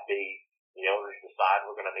example might be the elders decide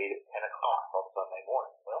we're going to meet at 10 o'clock on Sunday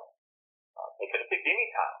morning. Well, they could have picked any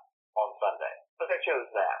time on Sunday, but they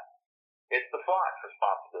chose that. It's the flock's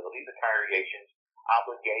responsibility, the congregation's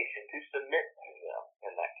obligation to submit to them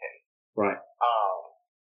in that case. Right.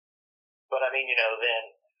 But then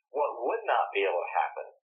what would not be able to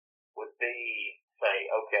happen would be, say,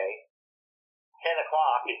 okay, 10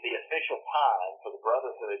 o'clock is the official time for the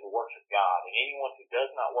brotherhood to worship God, and anyone who does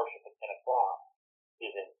not worship at 10 o'clock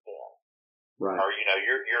is in sin. Right. Or,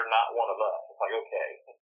 you're not one of us. It's like, okay,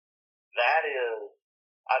 that is,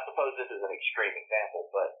 I suppose this is an extreme example,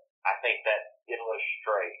 but I think that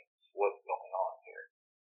illustrates what's going on here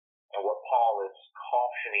and what Paul is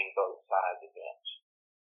cautioning both sides against.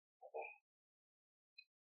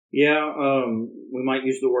 Yeah, we might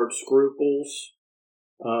use the word scruples.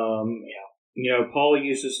 Paul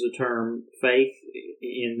uses the term faith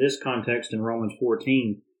in this context in Romans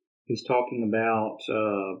 14. He's talking about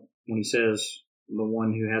when he says the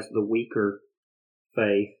one who has the weaker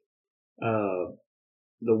faith,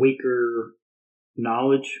 the weaker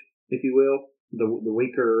knowledge, if you will, the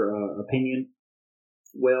weaker opinion.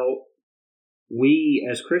 Well, we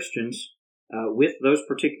as Christians, with those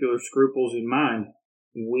particular scruples in mind,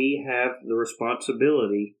 we have the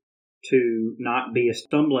responsibility to not be a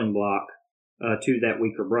stumbling block to that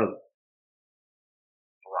weaker brother.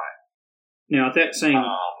 Right. Now,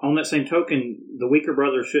 on that same token, the weaker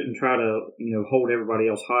brother shouldn't try to, hold everybody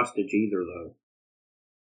else hostage either, though.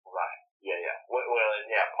 Right. Yeah. Well,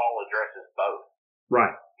 Paul addresses both.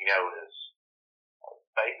 Right. Is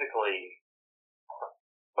basically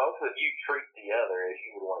both of you treat the other as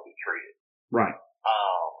you would want to be treated. Right.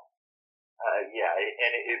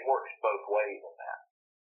 And it works both ways in that.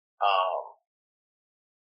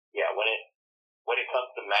 When it comes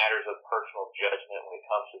to matters of personal judgment, when it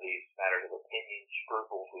comes to these matters of opinion,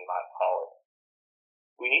 scruples, we might call it,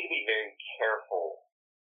 we need to be very careful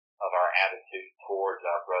of our attitude towards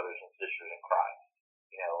our brothers and sisters in Christ.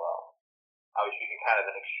 I was using kind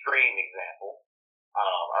of an extreme example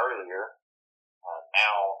earlier.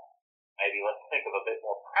 Now, maybe let's think of a bit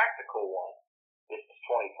more practical one. This is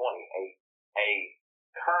 2020, a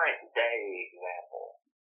current day example.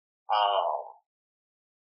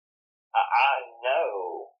 I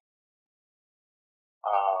know,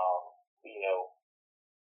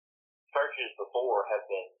 churches before have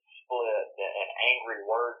been split and angry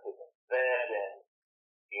words have been said and,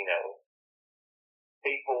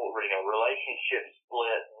 people, relationships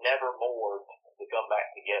split, never more to come back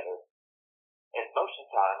together. And most of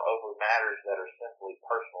the time over matters that are simply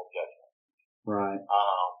personal judgment. Right.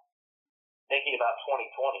 Thinking about 2020,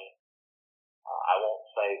 I won't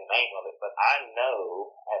say the name of it, but I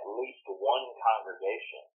know at least one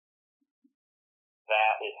congregation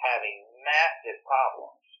that is having massive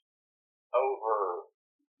problems over,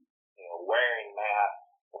 wearing masks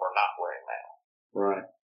or not wearing masks. Right.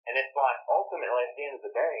 And it's like, ultimately, at the end of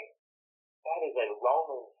the day, that is a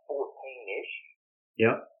Romans 14 issue.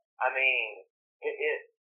 Yep. I mean,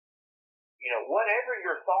 whatever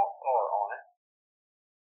your thoughts are on it,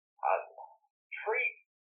 treat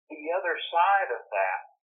the other side of that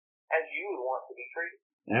as you would want to be treated.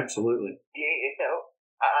 Absolutely.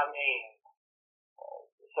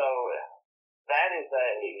 So that is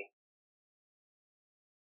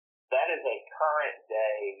a current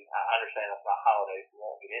day. I understand it's not holidays, we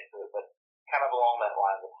won't get into it, but kind of along that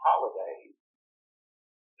line with holidays,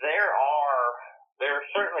 there are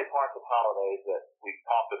certainly parts of holidays that we've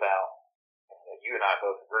talked about, and you and I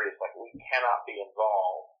both agree, it's like we cannot be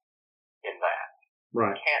involved in that.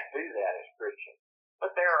 Right. We can't do that as Christians.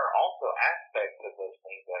 But there are also aspects of those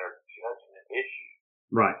things that are judgment issues.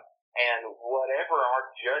 Right. And whatever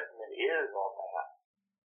our judgment is on that,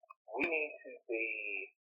 we need to be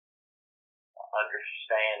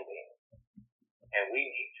understanding. And we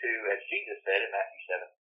need to, as Jesus said in Matthew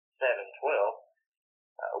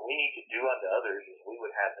 7:12, we need to do unto others as we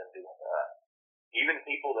would have them do unto us. Even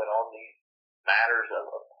people that on these matters of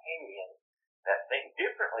opinion that think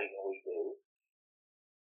differently than we do,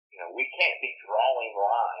 we can't be drawing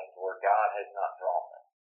lines where God has not drawn them.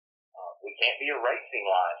 We can't be erasing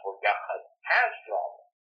lines where God has drawn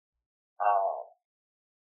them.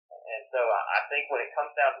 And so I think when it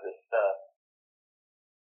comes down to this stuff,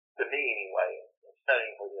 to me anyway,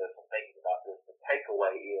 studying for this and thinking about this, the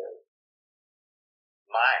takeaway is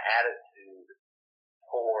my attitude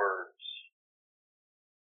towards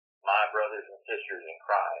my brothers and sisters in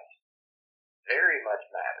Christ very much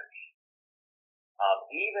matters.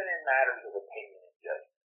 Even in matters of opinion and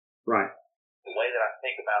judgment. Right. The way that I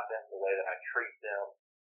think about them, the way that I treat them,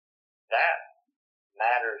 that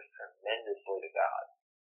matters tremendously to God.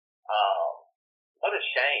 What a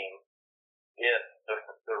shame if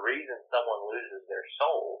the reason someone loses their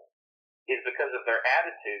soul is because of their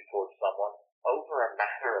attitude towards someone over a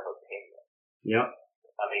matter of opinion. Yep.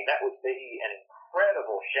 I mean, that would be an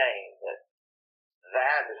incredible shame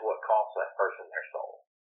that is what costs that person their soul.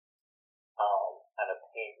 An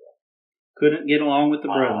opinion. Couldn't get along with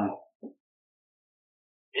the brethren.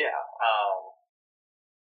 Yeah.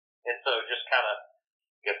 And so just kind of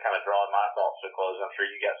drawing my thoughts to a close, I'm sure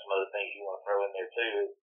you got some other things you want to throw in there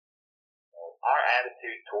too. Our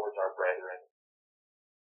attitude towards our brethren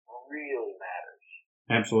really matters.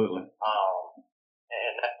 Absolutely.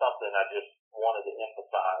 And that's something I just wanted to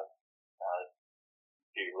emphasize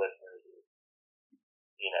to your listeners.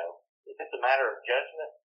 If it's a matter of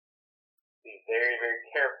judgment, be very, very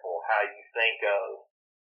careful how you think of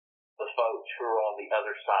the folks who are on the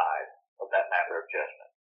other side of that matter of judgment,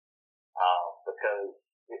 because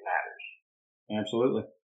it matters. Absolutely.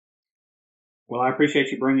 Well, I appreciate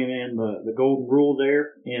you bringing in the golden rule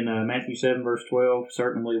there in Matthew 7, verse 12.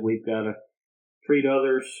 Certainly, we've got to treat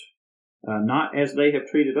others not as they have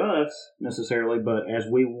treated us necessarily, but as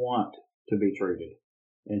we want to be treated.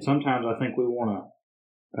 And sometimes I think we want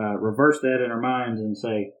to reverse that in our minds and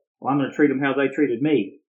say, well, I'm going to treat them how they treated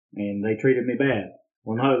me, and they treated me bad.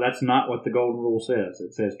 Well, no, that's not what the golden rule says.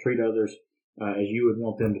 It says treat others as you would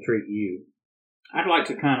want them to treat you. I'd like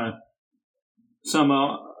to kind of sum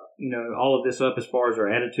up, all of this up as far as our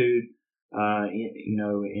attitude,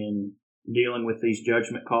 in dealing with these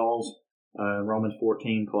judgment calls, Romans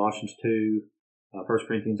 14, Colossians 2, 1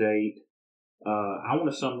 Corinthians 8. I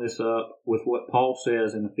want to sum this up with what Paul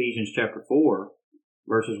says in Ephesians chapter 4,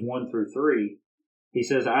 verses 1 through 3. He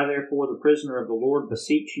says, I therefore, the prisoner of the Lord,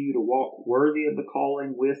 beseech you to walk worthy of the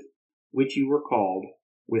calling with which you were called,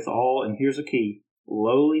 with all, and here's a key,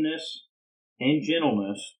 lowliness and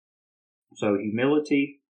gentleness, so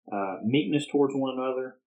humility, meekness towards one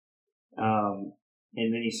another,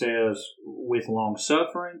 and then he says, with long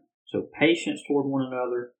suffering, so patience toward one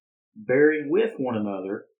another, bearing with one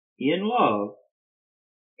another in love,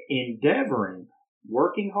 endeavoring,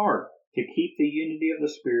 working hard to keep the unity of the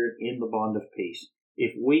Spirit in the bond of peace.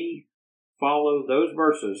 If we follow those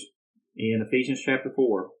verses in Ephesians chapter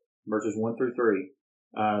 4, verses 1 through 3,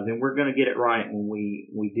 then we're going to get it right when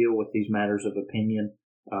we deal with these matters of opinion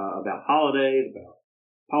about holidays, about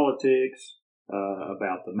politics,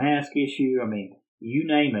 about the mask issue. I mean, you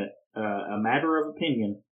name it, a matter of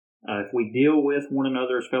opinion. If we deal with one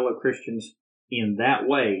another as fellow Christians in that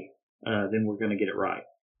way, then we're going to get it right.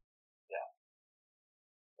 Yeah,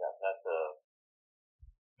 that's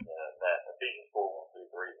that Ephesians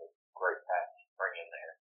 4:1-3 is a great passage to bring in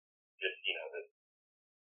there. Just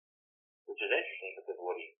which is interesting because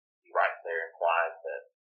what he writes there implies that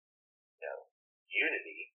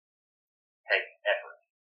unity takes effort.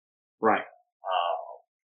 Right.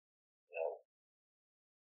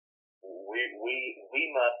 We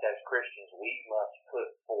must, as Christians, we must put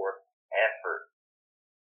forth effort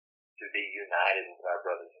to be united with our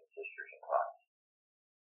brothers and sisters in Christ.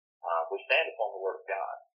 We stand upon the Word of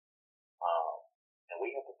God, and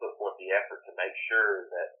we have to put forth the effort to make sure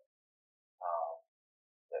that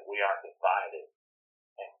we aren't divided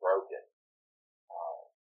and broken,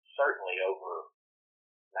 certainly over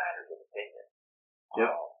matters of opinion.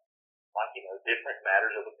 Yep. Different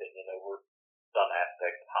matters of opinion over some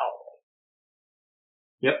aspects of holiday.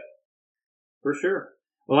 Yep, for sure.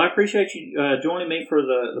 Well, I appreciate you joining me for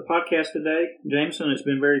the podcast today, Jameson. It's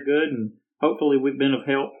been very good, and hopefully we've been of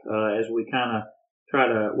help as we kind of try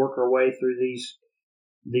to work our way through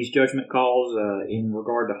these judgment calls in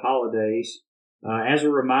regard to holidays. As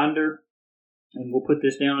a reminder, and we'll put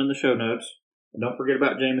this down in the show notes, don't forget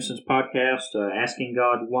about Jameson's podcast, Asking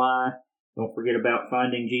God Why. Don't forget about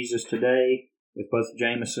Finding Jesus Today with both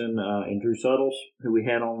Jameson and Drew Suttles, who we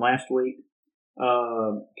had on last week.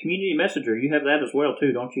 Community Messenger, you have that as well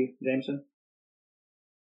too, don't you, Jameson?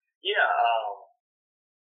 Yeah,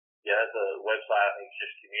 that's a website. I think it's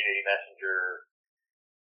just Community Messenger.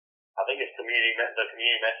 I think it's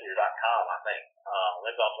communitymessenger.com, I think.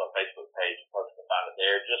 There's also a Facebook page, folks can find it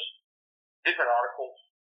there. Just different articles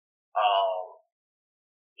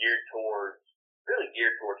geared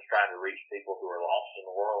towards trying to reach people who are lost in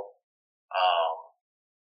the world.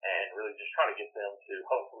 And really just trying to get them to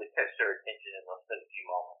hopefully catch their attention and they'll spend a few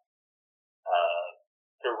moments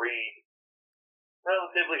to read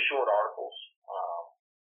relatively short articles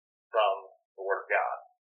from the Word of God.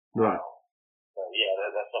 Right. So yeah,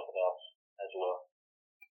 that's something else as well.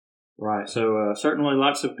 Right. So certainly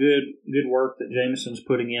lots of good work that Jameson's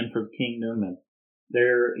putting in for the kingdom, and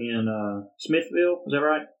they're in Smithville. Is that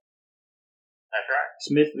right? That's right.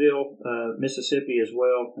 Smithville, Mississippi as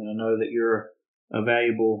well. And I know that you're a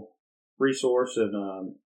valuable resource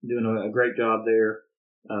and doing a great job there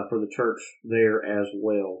for the church there as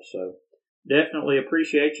well. So definitely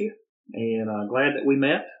appreciate you, and glad that we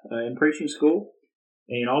met in preaching school,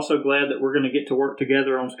 and also glad that we're going to get to work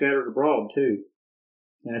together on Scattered Abroad too.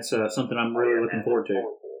 That's something I'm really looking forward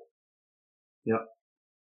to. Yep.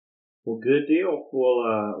 Well, good deal.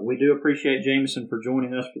 Well, we do appreciate Jameson for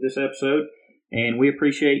joining us for this episode, and we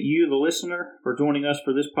appreciate you, the listener, for joining us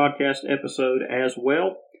for this podcast episode as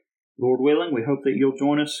well. Lord willing, we hope that you'll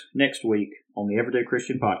join us next week on the Everyday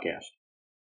Christian Podcast.